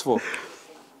of the ones for,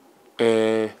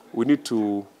 we need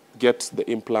to get the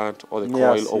implant or the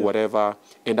coil or whatever.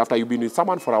 And after you've been with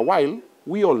someone for a while,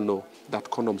 we all know that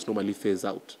condoms normally phase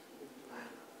out.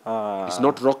 It's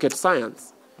not rocket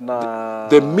science.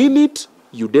 The minute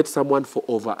you date someone for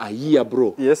over a year,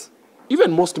 bro. Yes. Even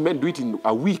most men do it in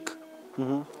a week.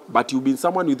 But you've been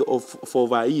someone with for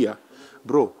over a year,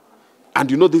 bro. And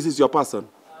you know this is your person.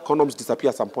 Condoms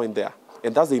disappear at some point there.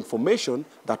 And that's the information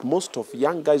that most of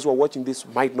young guys who are watching this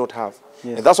might not have.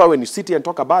 Yes. And that's why when you sit here and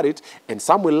talk about it, and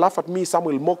some will laugh at me, some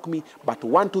will mock me, but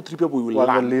 1, 2, 3 people will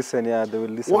learn. Listen, yeah, they will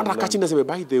listen.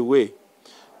 By the way,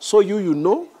 so you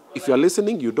know, if you're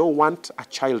listening, you don't want a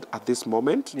child at this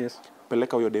moment. Yes.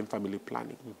 Peleka your damn family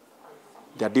planning.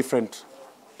 There are different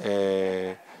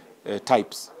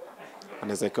types.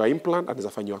 Anaweza kwa implant, anaweza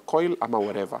fanywa coil, ama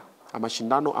whatever. Ama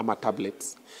shindano, ama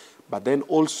tablets. But then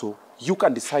also, you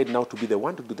can decide now to be the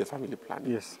one to do the family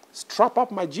planning. Yes. Strap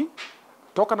up, my G.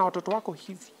 Toka na watoto wako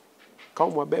hivi. kama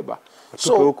mwabeba.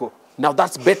 So now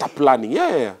that's better planning.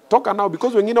 Yeah. Toka now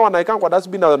because wengine wanaika kwa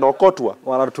dustbin na wanaokotwa.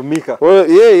 Wanatumika.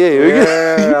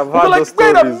 Yeah. Like,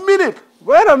 wait a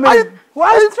minute.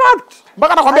 Why is trapped?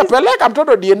 Baka nakwambia peleka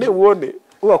mtoto DNA uone.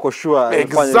 Uko sure.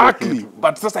 Exactly.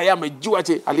 But sasa yeye amejua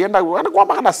alienda anakuwa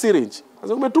mpaka na syringe.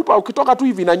 Sasa umetupa ukitoka tu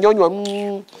hivi inanyonywa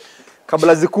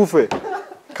kabla zikufe.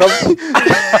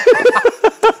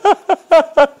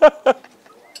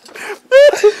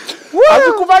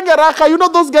 Azikuvange raka, you know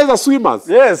those guys are swimmers.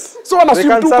 Yes. So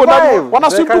wanaswim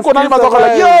tuko nani mazoko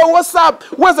like, yo, what's up?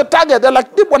 Where's the target? They're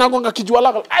like, tipo wanagonga kijua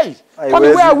lako. Ay,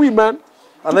 where are we, man?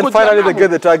 And then finally they get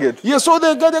the target. Yeah, so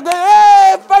they get,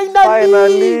 hey,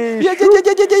 finally.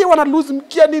 Yeah, wanna lose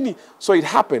mkia nini. So it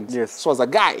happens. Yes. So as a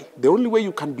guy, the only way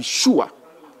you can be sure,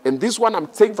 and this one I'm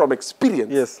saying from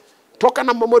experience. Yes. Toka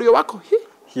na memorio wako,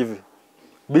 hivi.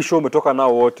 Be sure umetoka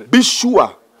nao wote. Be sure.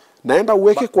 Naenda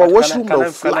uweke kwa washroom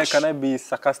na flash. Can I be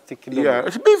sarcastic? Yeah,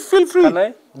 feel free. Can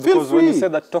I? Because when you say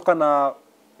that toka na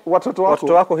watoto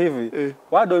wako hivi,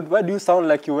 why do you sound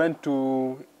like you went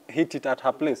to hit it at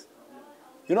her place?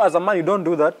 You know, as a man, you don't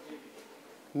do that.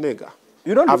 Nigga.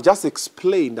 You don't. I've just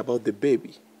explained about the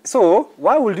baby. So,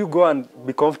 why would you go and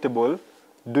be comfortable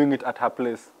doing it at her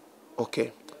place?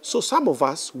 Okay. So, some of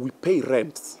us, we pay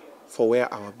rent for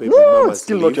where our baby mamas live. It's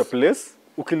still not your place.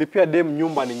 Ukilipia dem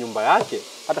nyumba ni nyumba yake.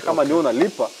 Hata kama ndio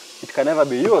unalipa, it can never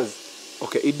be yours.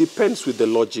 Okay, it depends with the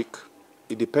logic.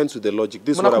 It depends with the logic.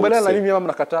 This is what I would say. Na mimi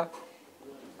mama mnakataa.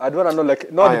 I don't want to know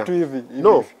like not too hivi.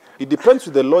 No, it depends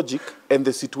with the logic and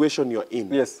the situation you're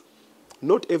in. Yes.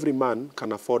 Not every man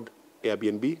can afford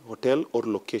Airbnb, hotel or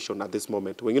location at this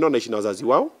moment. Wengine wanaishi na wazazi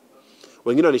wao,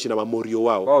 wengine wanaishi na mamorio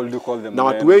wao. How do you call them? Na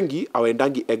watu wengi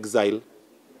hawaendangi exile.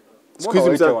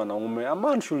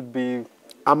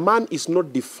 A man is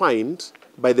not defined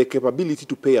by the capability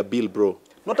to pay a bill, bro.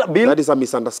 Not a bill. That is a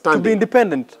misunderstanding. To be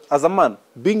independent as a man.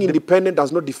 Being independent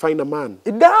does not define a man.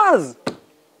 It does.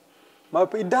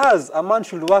 It does. A man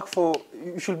should work for.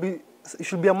 You should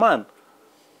be a man.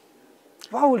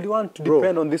 Why would you want to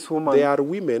depend on this woman? There are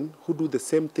women who do the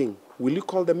same thing. Will you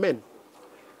call them men?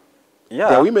 Yeah.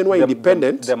 There are women who are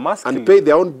independent and pay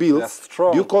their own bills.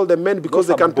 Do you call them men because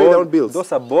they can pay their own bills?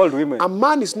 Those are bold women. A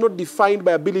man is not defined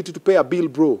by ability to pay a bill,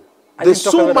 bro. There's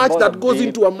so much that goes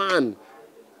into a man.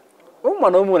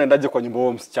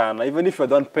 Even if you're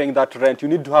done paying that rent, you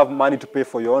need to have money to pay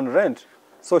for your own rent.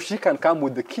 So she can come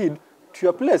with the kid to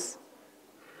your place.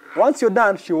 Once you're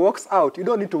done, she walks out. You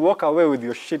don't need to walk away with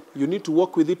your shit. You need to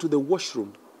walk with it to the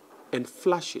washroom and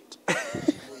flush it.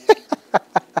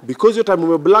 Because your time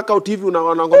we black out TV,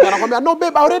 no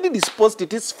babe, I already disposed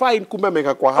it. It's fine.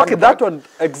 Okay, that one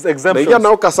exemptions.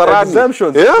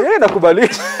 Exemptions. Yeah, nakubali.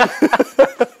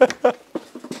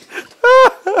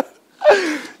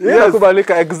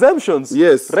 Yeah, exemptions.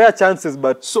 Yes. Rare chances,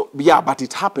 but so yeah, but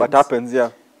it happens. But happens, yeah.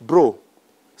 Bro,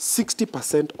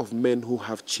 60% of men who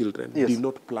have children did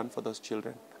not plan for those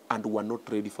children and were not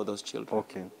ready for those children.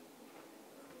 Okay.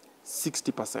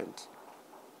 60%.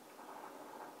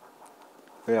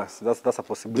 Yes, that's a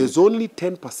possibility. There's only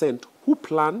 10% who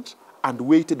planned and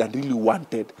waited and really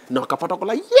wanted. Now, kapata ko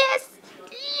like, yes,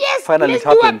 finally it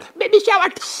happened. Baby shower,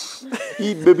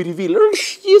 baby reveal,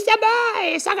 you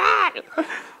sabai,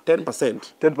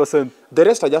 10%. 10%. The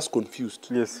rest are just confused.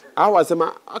 Yes.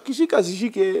 Awasema akishika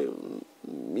zishike,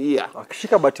 yeah.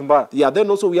 Akishika batimba. Yeah. Then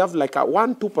also we have like a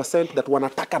 1-2% that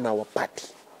wanataka na our party.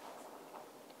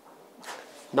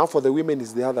 Now for the women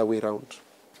is the other way around.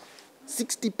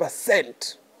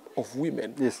 60% of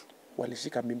women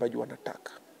walishika mimba juu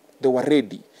wanataka. They were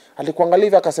ready. Alikuangalia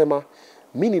hivi akasema,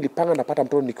 mimi nilipanga napata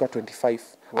mtoto nikiwa 25,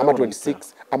 ama 26,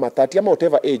 ama 30, ama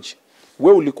whatever age.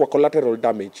 Wewe ulikuwa collateral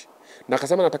damage. Na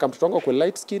akasema nataka mtoto wangu kwa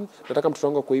light skin, nataka mtoto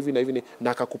wangu kwa hivi na hivi,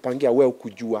 na akakupangia wewe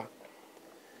ukujua.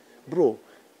 Bro,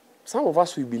 some of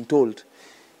us we've been told,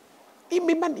 hii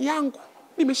mimba yangu,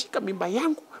 nimeshika mimba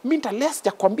yangu, mimi nitalea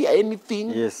sijakwambia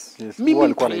anything. Yes. Mimi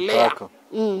nitalea.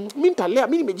 Mimi nitalea,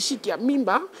 mimi nimejishikia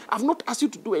mimba. I've not asked you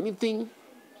to do anything.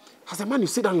 As a man, you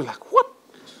sit down and you're like, what?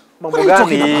 What are you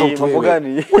talking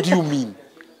about? What do you mean?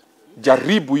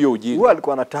 Jaribu hiyo ujinga. Huwa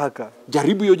alikuwa anataka.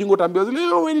 Jaribu hiyo ujinga utaambia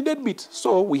zile when deadbeat.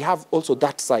 So we have also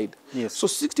that side. Yes. So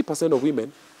 60% of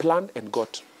women planned and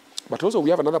got. But also we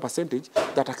have another percentage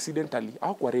that accidentally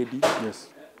hawakuwa ready. Yes.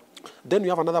 Then we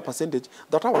have another percentage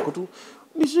that hawako tu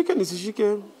nishike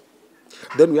nisishike.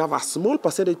 Then we have a small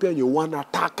percentage pia wenye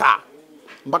wanataka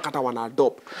mpaka hata wana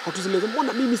adopt. Watu zile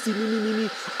mbona mimi si mimi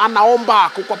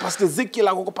anaomba kwa Pastor Ezekiel,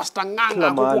 kwa Pastor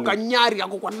Nganga, kwa Kanyari,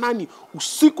 kwa nani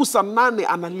usiku saa 8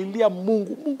 analilia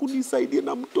Mungu nisaidie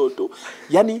na mtoto.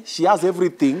 Yani she has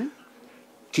everything,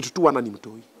 kitu tu ana ni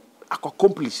mtoi. ako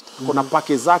accomplished. Kuna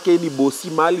pake zake, ni bosi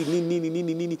mali,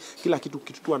 nini. Kila kitu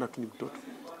tu anatuni mtoto.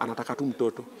 Anataka tu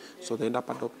mtoto. So they end up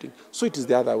adopting. So it is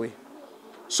the other way.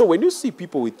 So when you see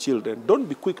people with children, don't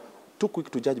be too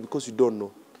quick to judge because you don't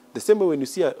know. The same way when you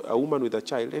see a woman with a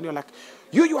child, and you're like,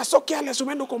 you are so careless,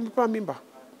 umeenda kumpa mimba.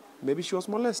 Maybe she was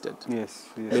molested. Yes.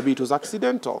 Maybe it was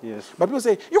accidental. Yes. But people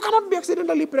say, you cannot be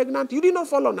accidentally pregnant. You did not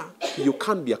follow now. You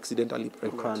can't be accidentally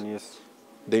pregnant. You can, yes.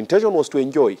 The intention was to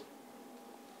enjoy.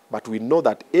 But we know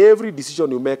that every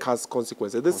decision you make has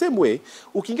consequences. The same way,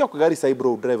 ukiingia kwa gari sai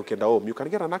bro, drive ukienda home, you can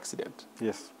get an accident.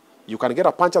 Yes. You can get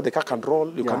a puncture, the car can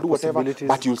roll, you can do whatever,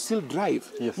 but you'll still drive.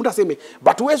 Yes. Mtu aseme,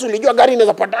 but wewe ulijua gari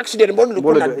inaweza pata accident, mbona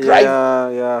ulikuwa na drive?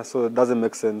 Yeah, so it doesn't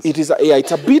make sense.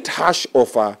 It's a bit harsh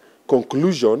of a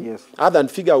conclusion, yes, other than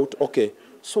figure out, okay,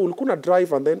 so ulikuwa na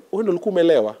drive and then wewe ulikuwa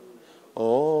umelewa.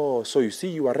 Oh, so you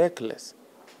see you are reckless.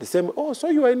 The same, oh, so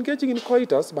you are engaging in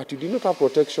coitus, but you did not have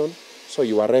protection, so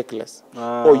you are reckless.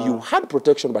 Or you had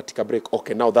protection, but take a break.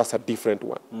 Okay, now that's a different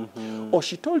one. Or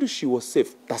she told you she was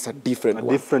safe. That's a different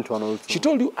one. A different one also. She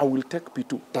told you, I will take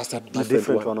P2. That's a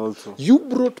different one also. You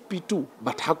brought P2,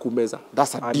 but hakumeza.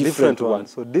 That's a different one.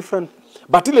 So different.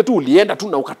 But ile tu ulienda tu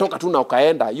na ukatoka tu na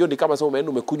ukaenda. Hiyo ni kama sasa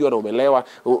umeenda umekunywa na umelewa.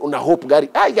 Una hope gari.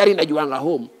 Gari inajuanga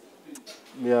home.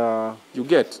 Yeah. You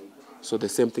get? So the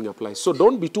same thing applies. So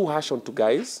don't be too harsh on to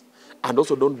guys. And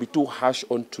also don't be too harsh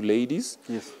on to ladies.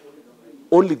 Yes.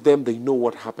 Only them, they know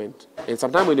what happened. And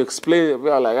sometimes when you explain, we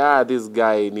are like, this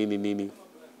guy, nini.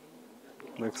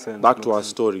 Makes sense. Back to our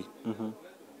story.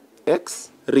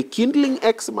 Rekindling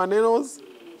ex manenos,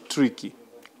 tricky.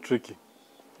 Tricky.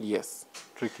 Yes.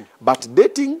 Tricky. But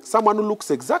dating someone who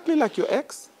looks exactly like your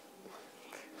ex,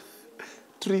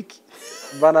 tricky.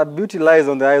 But beauty lies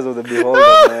on the eyes of the beholder,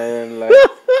 man. Like,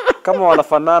 kama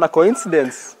wanafanana,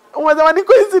 coincidence.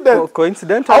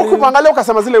 Coincidentally. Au kuangalia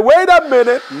ukasema zile, wait a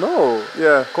minute. No.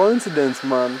 Yeah. Coincidence,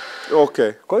 man.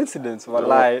 Okay. Coincidence,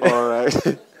 walai. All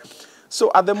right.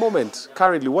 So at the moment,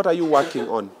 currently, what are you working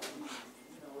on?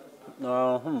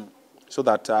 So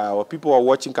that people who are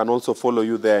watching can also follow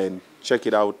you there and check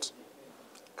it out.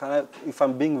 If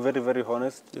I'm being very, very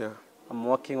honest, yeah, I'm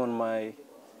working on my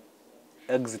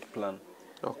exit plan.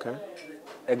 Okay.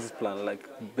 Exit plan. Like,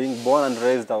 being born and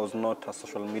raised, I was not a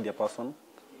social media person.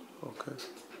 Okay.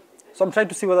 So I'm trying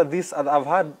to see whether I've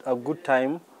had a good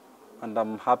time and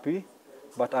I'm happy,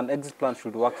 but an exit plan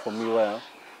should work for me where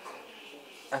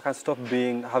I can stop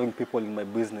having people in my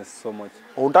business so much.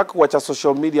 Unataka kuacha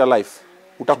social media life?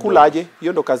 Utakula aje?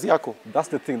 Hiyo ndo kazi yako? That's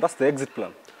the thing. That's the exit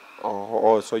plan.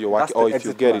 So you're working. Oh, if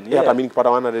you get it. Yeah. I mean, kupata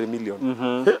 100 million.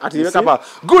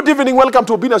 Good evening, welcome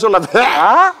to Obinna Show Live.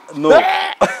 No.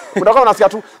 Unataka unasikia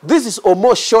tu, this is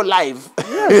almost show live.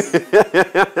 Yes.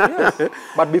 Yes.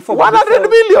 But before 100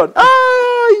 million.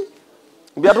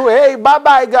 Hey,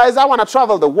 bye-bye, guys. I want to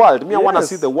travel the world. I want to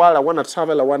see the world. I want to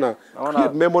travel. I want to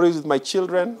create memories with my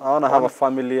children. I want to have a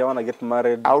family. I want to get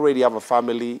married. I already have a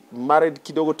family. Married,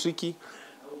 kidogo tricky.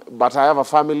 But I have a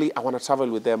family. I want to travel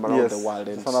with them around the world.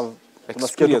 And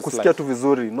experience life.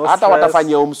 No hata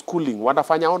watafanya homeschooling.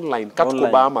 Watafanya online.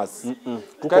 Katuko Bahamas.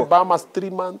 Tukae Bahamas 3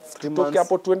 months. Tutoke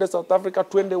hapo tuende South Africa.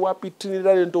 Tuende wapi?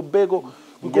 Trinidad and Tobago.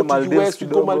 We go to US. We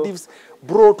go Maldives.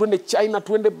 Bro, tuende China.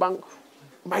 Tuende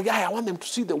My guy, I want them to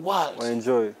see the world. I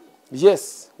enjoy.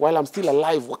 Yes, while I'm still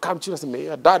alive. Wakam chini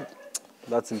say, Dad.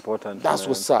 That's important. That's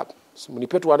what's up. So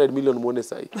mnipe 200 million muone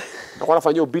sahi. Nakuwa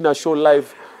nafanyia Obinna Show Live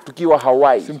tukiwa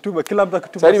Hawaii. Simtume kila mtu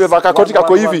akitume. Sasa nimevaa kakoti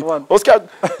kako hivi. Oscar,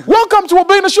 welcome to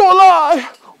Obinna Show Live.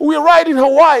 We are right in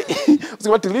Hawaii.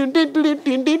 Usema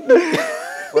tin.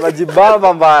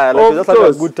 Wanajibamba mbaya. Like just have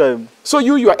a good time. So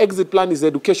your exit plan is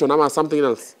education or something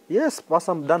else? Yes, once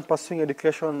I'm done pursuing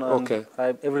education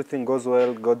and everything goes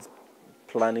well, God's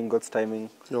planning, God's timing.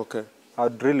 Okay.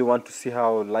 I'd really want to see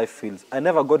how life feels. I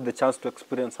never got the chance to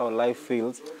experience how life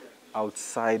feels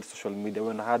outside social media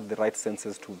when I had the right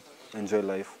senses to enjoy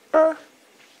life.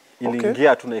 Okay.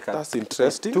 That's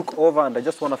interesting. It took over and I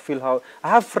just want to feel how... I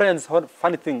have friends,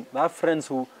 funny thing, I have friends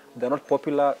who... They're not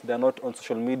popular, they're not on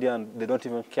social media, and they don't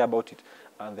even care about it.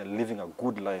 And they're living a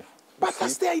good life. But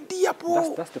that's the idea,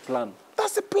 bro. That's the plan.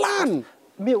 That's the plan.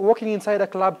 Me walking inside a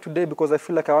club today because I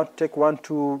feel like I want to take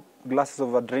 1-2 glasses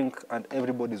of a drink and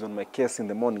everybody's on my case in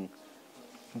the morning.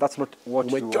 That's not what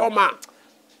you want.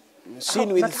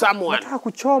 Seen with someone. Nataka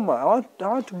kuchoma. I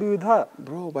want to be with her.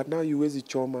 Bro, but now you wezi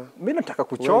choma. Mimi nataka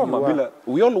kuchoma bila.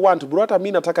 We all want, bro. Hata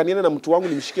mimi nataka niende na mtu wangu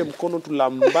nimshike mkono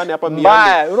tulambane hapa miani.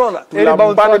 Mbaya, unaona?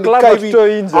 Tulambane nikai hivi.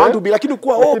 I want to be lakini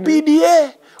kwa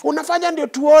PDA. Unafanya ndio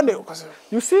tuone.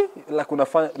 You see? Like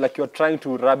unafanya like you're trying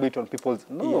to rub it on people's.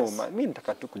 No, mimi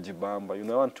nataka tu kujibamba. You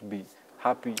know, I want to be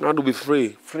happy. I want to be free.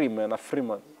 Free, man. A free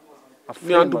man. I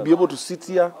want to be able to sit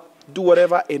here do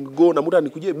whatever and go. Na muda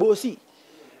nikuje, bosi,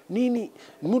 nini,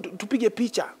 tupige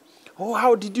picha. Oh,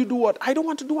 how did you do what? I don't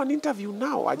want to do an interview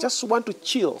now. I just want to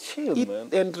chill, eat, man,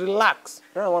 and relax.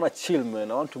 I don't want to chill,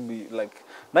 man. I want to be like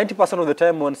 90% of the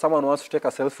time when someone wants to take a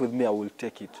selfie with me, I will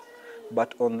take it.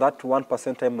 But on that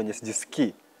 1% time when it's just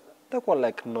ski, that's what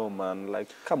like no man, like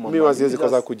come on. Me was yes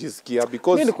because I could just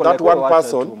because that one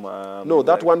person, no,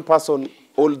 that one person,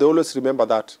 they always remember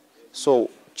that. So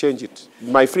change it.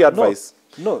 My free advice.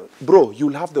 No, bro,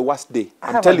 you'll have the worst day.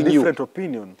 I'm telling you. I have a different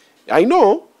opinion. I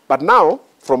know, but now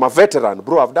from a veteran,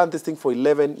 bro, I've done this thing for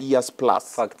 11 years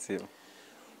plus. Facts, yeah.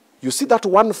 You see that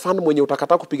one fan mwenye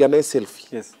utakata kupiga naye selfie.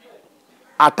 Yes.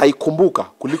 Ataikumbuka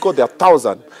kuliko the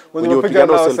 1,000 when you piga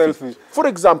naye selfie. For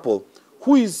example,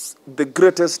 who is the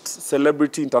greatest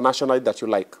celebrity internationally that you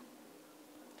like?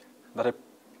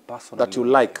 That you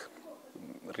like?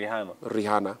 Rihanna.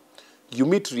 Rihanna. You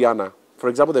meet Rihanna. For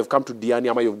example, they've come to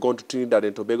Diani, ama you've gone to Trinidad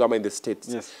and Tobago, ama in the States.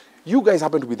 Yes. You guys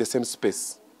happen to be the same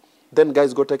space. Then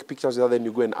guys go take pictures with her, then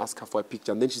you go and ask her for a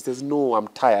picture. And then she says, no, I'm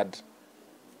tired.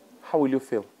 How will you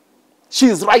feel? She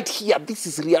is right here. This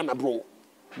is Rihanna, bro.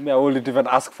 Me, I wouldn't even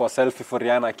ask for a selfie for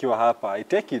Rihanna akiwa hapa. I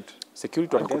take it.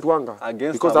 Security wanakutuanga.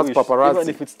 Because that's paparazzi. Even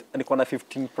if it's nikona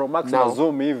 15 Pro Max na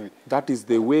zoom hivi. That is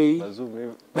the way.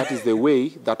 That is the way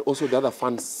that also the other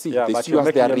fans see. Yeah, they see you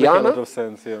as their Rihanna. A lot of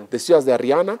sense, yeah. They see you as their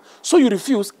Rihanna. So you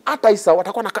refuse. Hata isa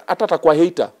watakuwa hata kwa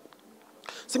hater.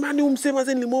 Simani umsema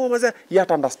zeni limo maza. You have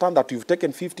to understand that you've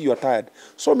taken 50, you are tired.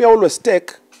 So me I always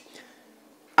take,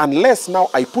 unless now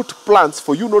I put plans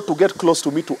for you not to get close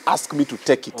to me to ask me to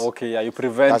take it. Okay, yeah, you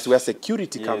prevent. That's where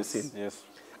security comes in. Yes.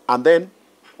 And then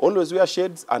always wear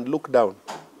shades and look down.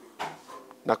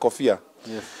 Na kofia.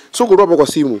 Yes. So kuropo kwa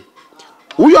simu.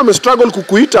 Huyu amestruggle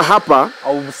kukuita hapa.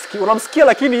 Unamsikia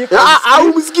lakini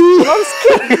umsikii.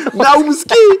 Na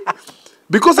umsikii.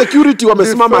 Because security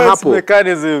wamesimama hapo.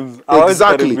 Mechanisms.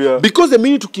 Exactly. Because the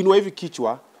minute ukinua hivi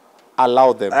kichwa,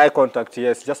 allow them. Eye contact,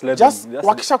 yes. Just let them.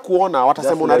 Wakisha kuona,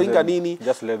 watasema unaringa nini.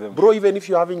 Just let them. Bro, even if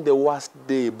you're having the worst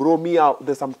day, bro,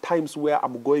 there's some times where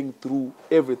I'm going through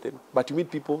everything. But you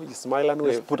meet people, you smile and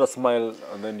wave. Just put a smile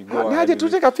and then you go ahead. Yeah, to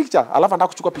take a picture. Alafu nataka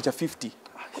kuchukua picha 50.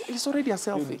 It's already a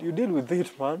selfie. You deal with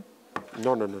it, man.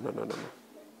 No.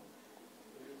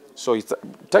 So it's,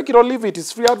 take it or leave it.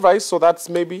 It's free advice, so that's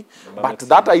maybe. But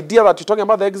that idea that you're talking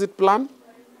about, the exit plan,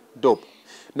 dope.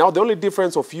 Now, the only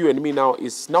difference of you and me now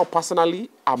is now personally,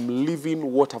 I'm living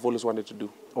what I've always wanted to do.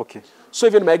 Okay. So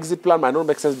even my exit plan might not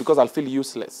make sense because I'll feel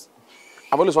useless.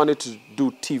 I've always wanted to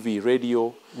do TV,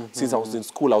 radio. Since I was in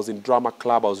school, I was in drama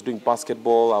club, I was doing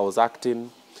basketball, I was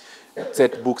acting,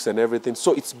 set books and everything.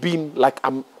 So it's been like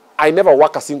I never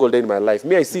work a single day in my life.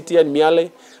 Me, I sit here in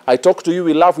Miale, I talk to you,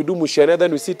 we laugh, we do mushene,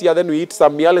 then we sit here, then we eat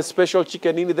some Miale special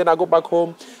chicken in, then I go back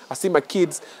home, I see my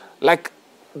kids. Like,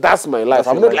 that's my life.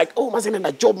 I'm not like, oh, I'm in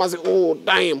a job, oh,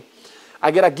 damn. I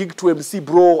get a gig to MC,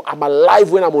 bro. I'm alive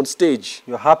when I'm on stage.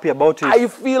 You're happy about it? I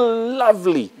feel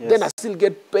lovely. Yes. Then I still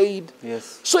get paid.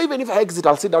 Yes. So even if I exit,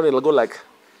 I'll sit down and I'll go like,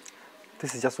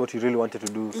 this is just what you really wanted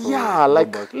to do. Yeah,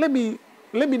 like, let me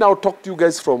now talk to you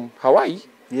guys from Hawaii.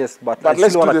 Yes, but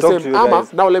let's do the same.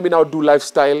 Now let me now do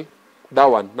lifestyle. That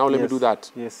one. Now let me do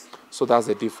that. Yes. So that's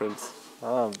the difference.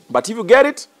 But if you get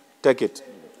it, take it.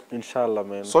 Inshallah,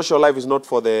 man. Social life is not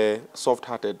for the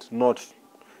soft-hearted. Not.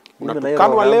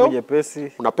 Unatukanwa leo,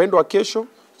 unapendwa kesho.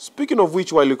 Speaking of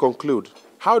which, while you conclude,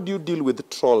 how do you deal with the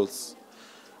trolls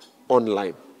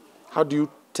online? How do you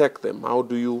take them?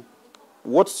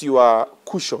 What's your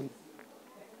cushion?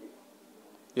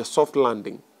 Your soft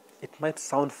landing? It might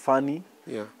sound funny,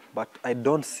 but I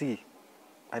don't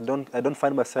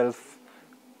find myself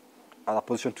at a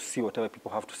position to see whatever people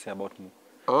have to say about me.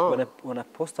 When I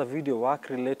post a video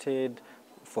work-related,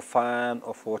 for fun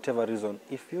or for whatever reason,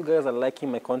 if you guys are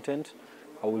liking my content,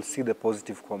 I will see the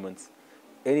positive comments.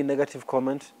 Any negative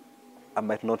comment, I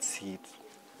might not see it.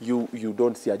 You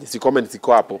don't see aje? Si comments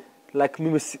iko hapo. Like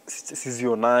mimi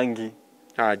sizionangi.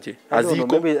 Aje.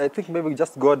 I think maybe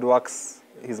just God works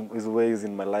his ways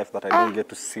in my life that I don't get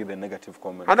to see the negative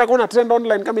comments. Hata kuna trend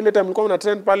online kama ile time mlikuwa mna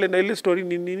trend pale na ile story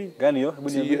nini? Gani hiyo?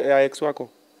 Ya ex wako.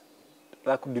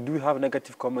 Like, did we have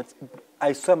negative comments?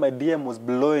 I saw my DM was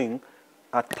blowing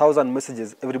 1,000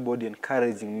 messages, everybody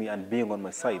encouraging me and being on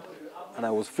my side. And I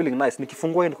was feeling nice.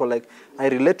 Nikifungua niko like, I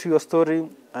relate to your story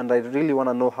and I really want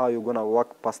to know how you're going to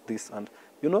work past this. And,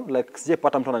 you know, like,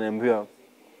 sijapata mtu ananiambia.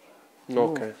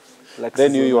 Okay. Like,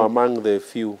 then you are among the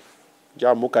few.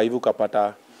 Ja muka hivi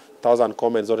ukapata 1,000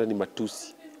 comments zote ni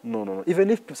matusi. No. Even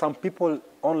if some people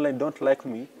online don't like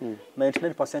me,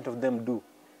 99% of them do.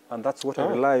 And that's what I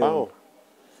rely on.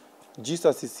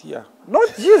 Jesus is here.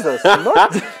 Not Jesus.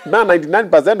 Not Now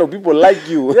 99% of people like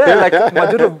you. yeah, like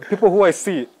majority of people who I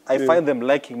see, I find them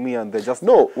liking me and they just...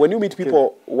 No, when you meet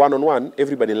people one-on-one,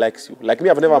 everybody likes you. Like me,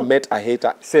 I've never met a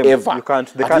hater Same, ever. you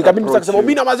can't, they can't approach you.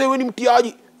 Obinna mazee wewe ni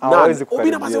mtiaji. Hawezi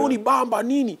Obinna mazee wewe ni bamba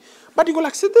nini. But you go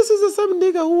like, see, this is the same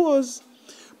nigga who was.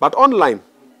 But online,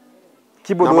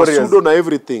 keyboard warriors. Pseudo na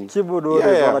everything. Keyboard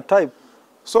warriors on a type.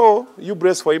 So, you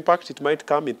brace for impact. It might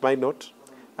come, it might not.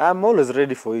 I'm always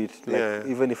ready for it. Like,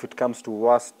 even if it comes to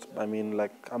worst, I mean,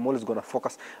 like, I'm always going to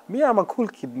focus. Me, I'm a cool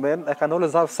kid, man. I can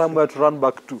always have somewhere to run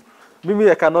back to. Maybe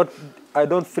I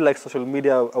don't feel like social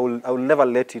media, I will never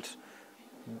let it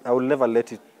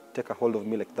take a hold of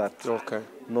me like that. Okay.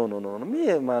 No.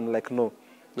 Me, man, like, no.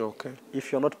 Okay.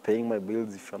 If you're not paying my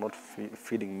bills, if you're not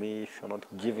feeding me, if you're not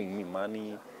giving me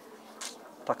money,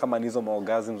 kama nizo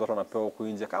maorgasms watu wanapewa huko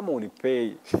nje, kama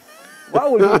unipay, why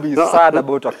will you be sad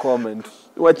about a comment?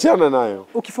 Wachana nayo.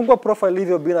 Ukifungua profile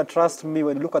hivyo Obinna, trust me,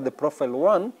 when you look at the profile,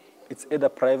 one, it's either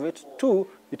private, two,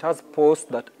 it has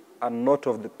posts that are not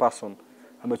of the person.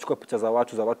 Amechukua picha za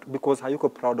watu because hayuko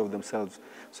proud of themselves.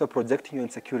 So projecting your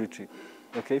insecurity.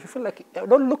 Okay, if you feel like you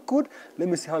don't look good, let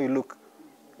me see how you look.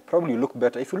 Probably you look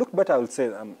better. If you look better, I will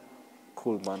say I'm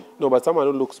cool, man. No, but someone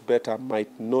who looks better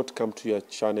might not come to your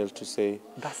channel to say.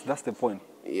 That's the point.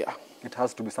 Yeah. It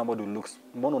has to be somebody who looks.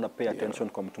 Mbona una pay attention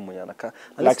kwa mtu mwenye anakaa.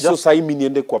 Like so sai mimi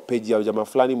niende kwa page ya jamaa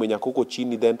fulani mwenye akoko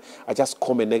chini, then I just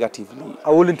comment negatively.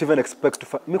 I wouldn't even expect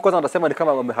to. Mimi kwanza nasema ni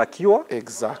kama amehakiwa.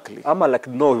 Exactly. I'm like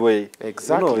no way.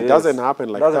 Exactly. You know, it doesn't happen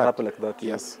like that. Doesn't happen like that.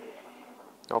 Yes.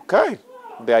 Okay.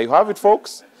 There you have it,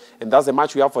 folks. And that's the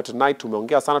match we have for tonight.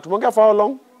 Tumeongea sana. Tumeongea for how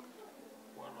long?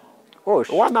 Oh,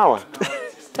 1 hour.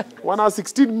 1 hour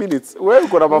 16 minutes. Wewe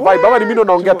uko na vibe. Baba ni mimi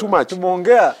naongea too much.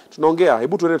 Tunaongea.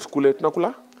 Hebu tuende tukule.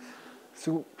 Tunakula?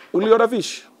 Uliorder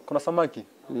fish? Kuna samaki.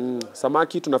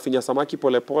 Samaki, tunafinya samaki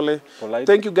pole.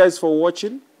 Thank you guys for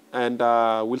watching. And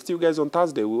we'll see you guys on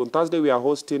Thursday. On Thursday, we are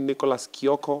hosting Nicholas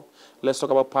Kioko. Let's talk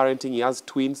about parenting. He has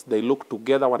twins. They look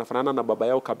together. Wanafanana na baba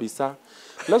yao kabisa.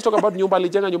 Let's talk about nyumba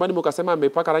alijenga nyumbani mukasema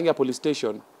amepaka rangi ya police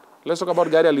station. Let's talk about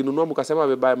gari alinunua mukasema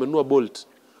amenunua Bolt.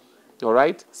 All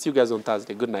right? See you guys on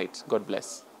Thursday. Good night. God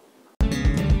bless.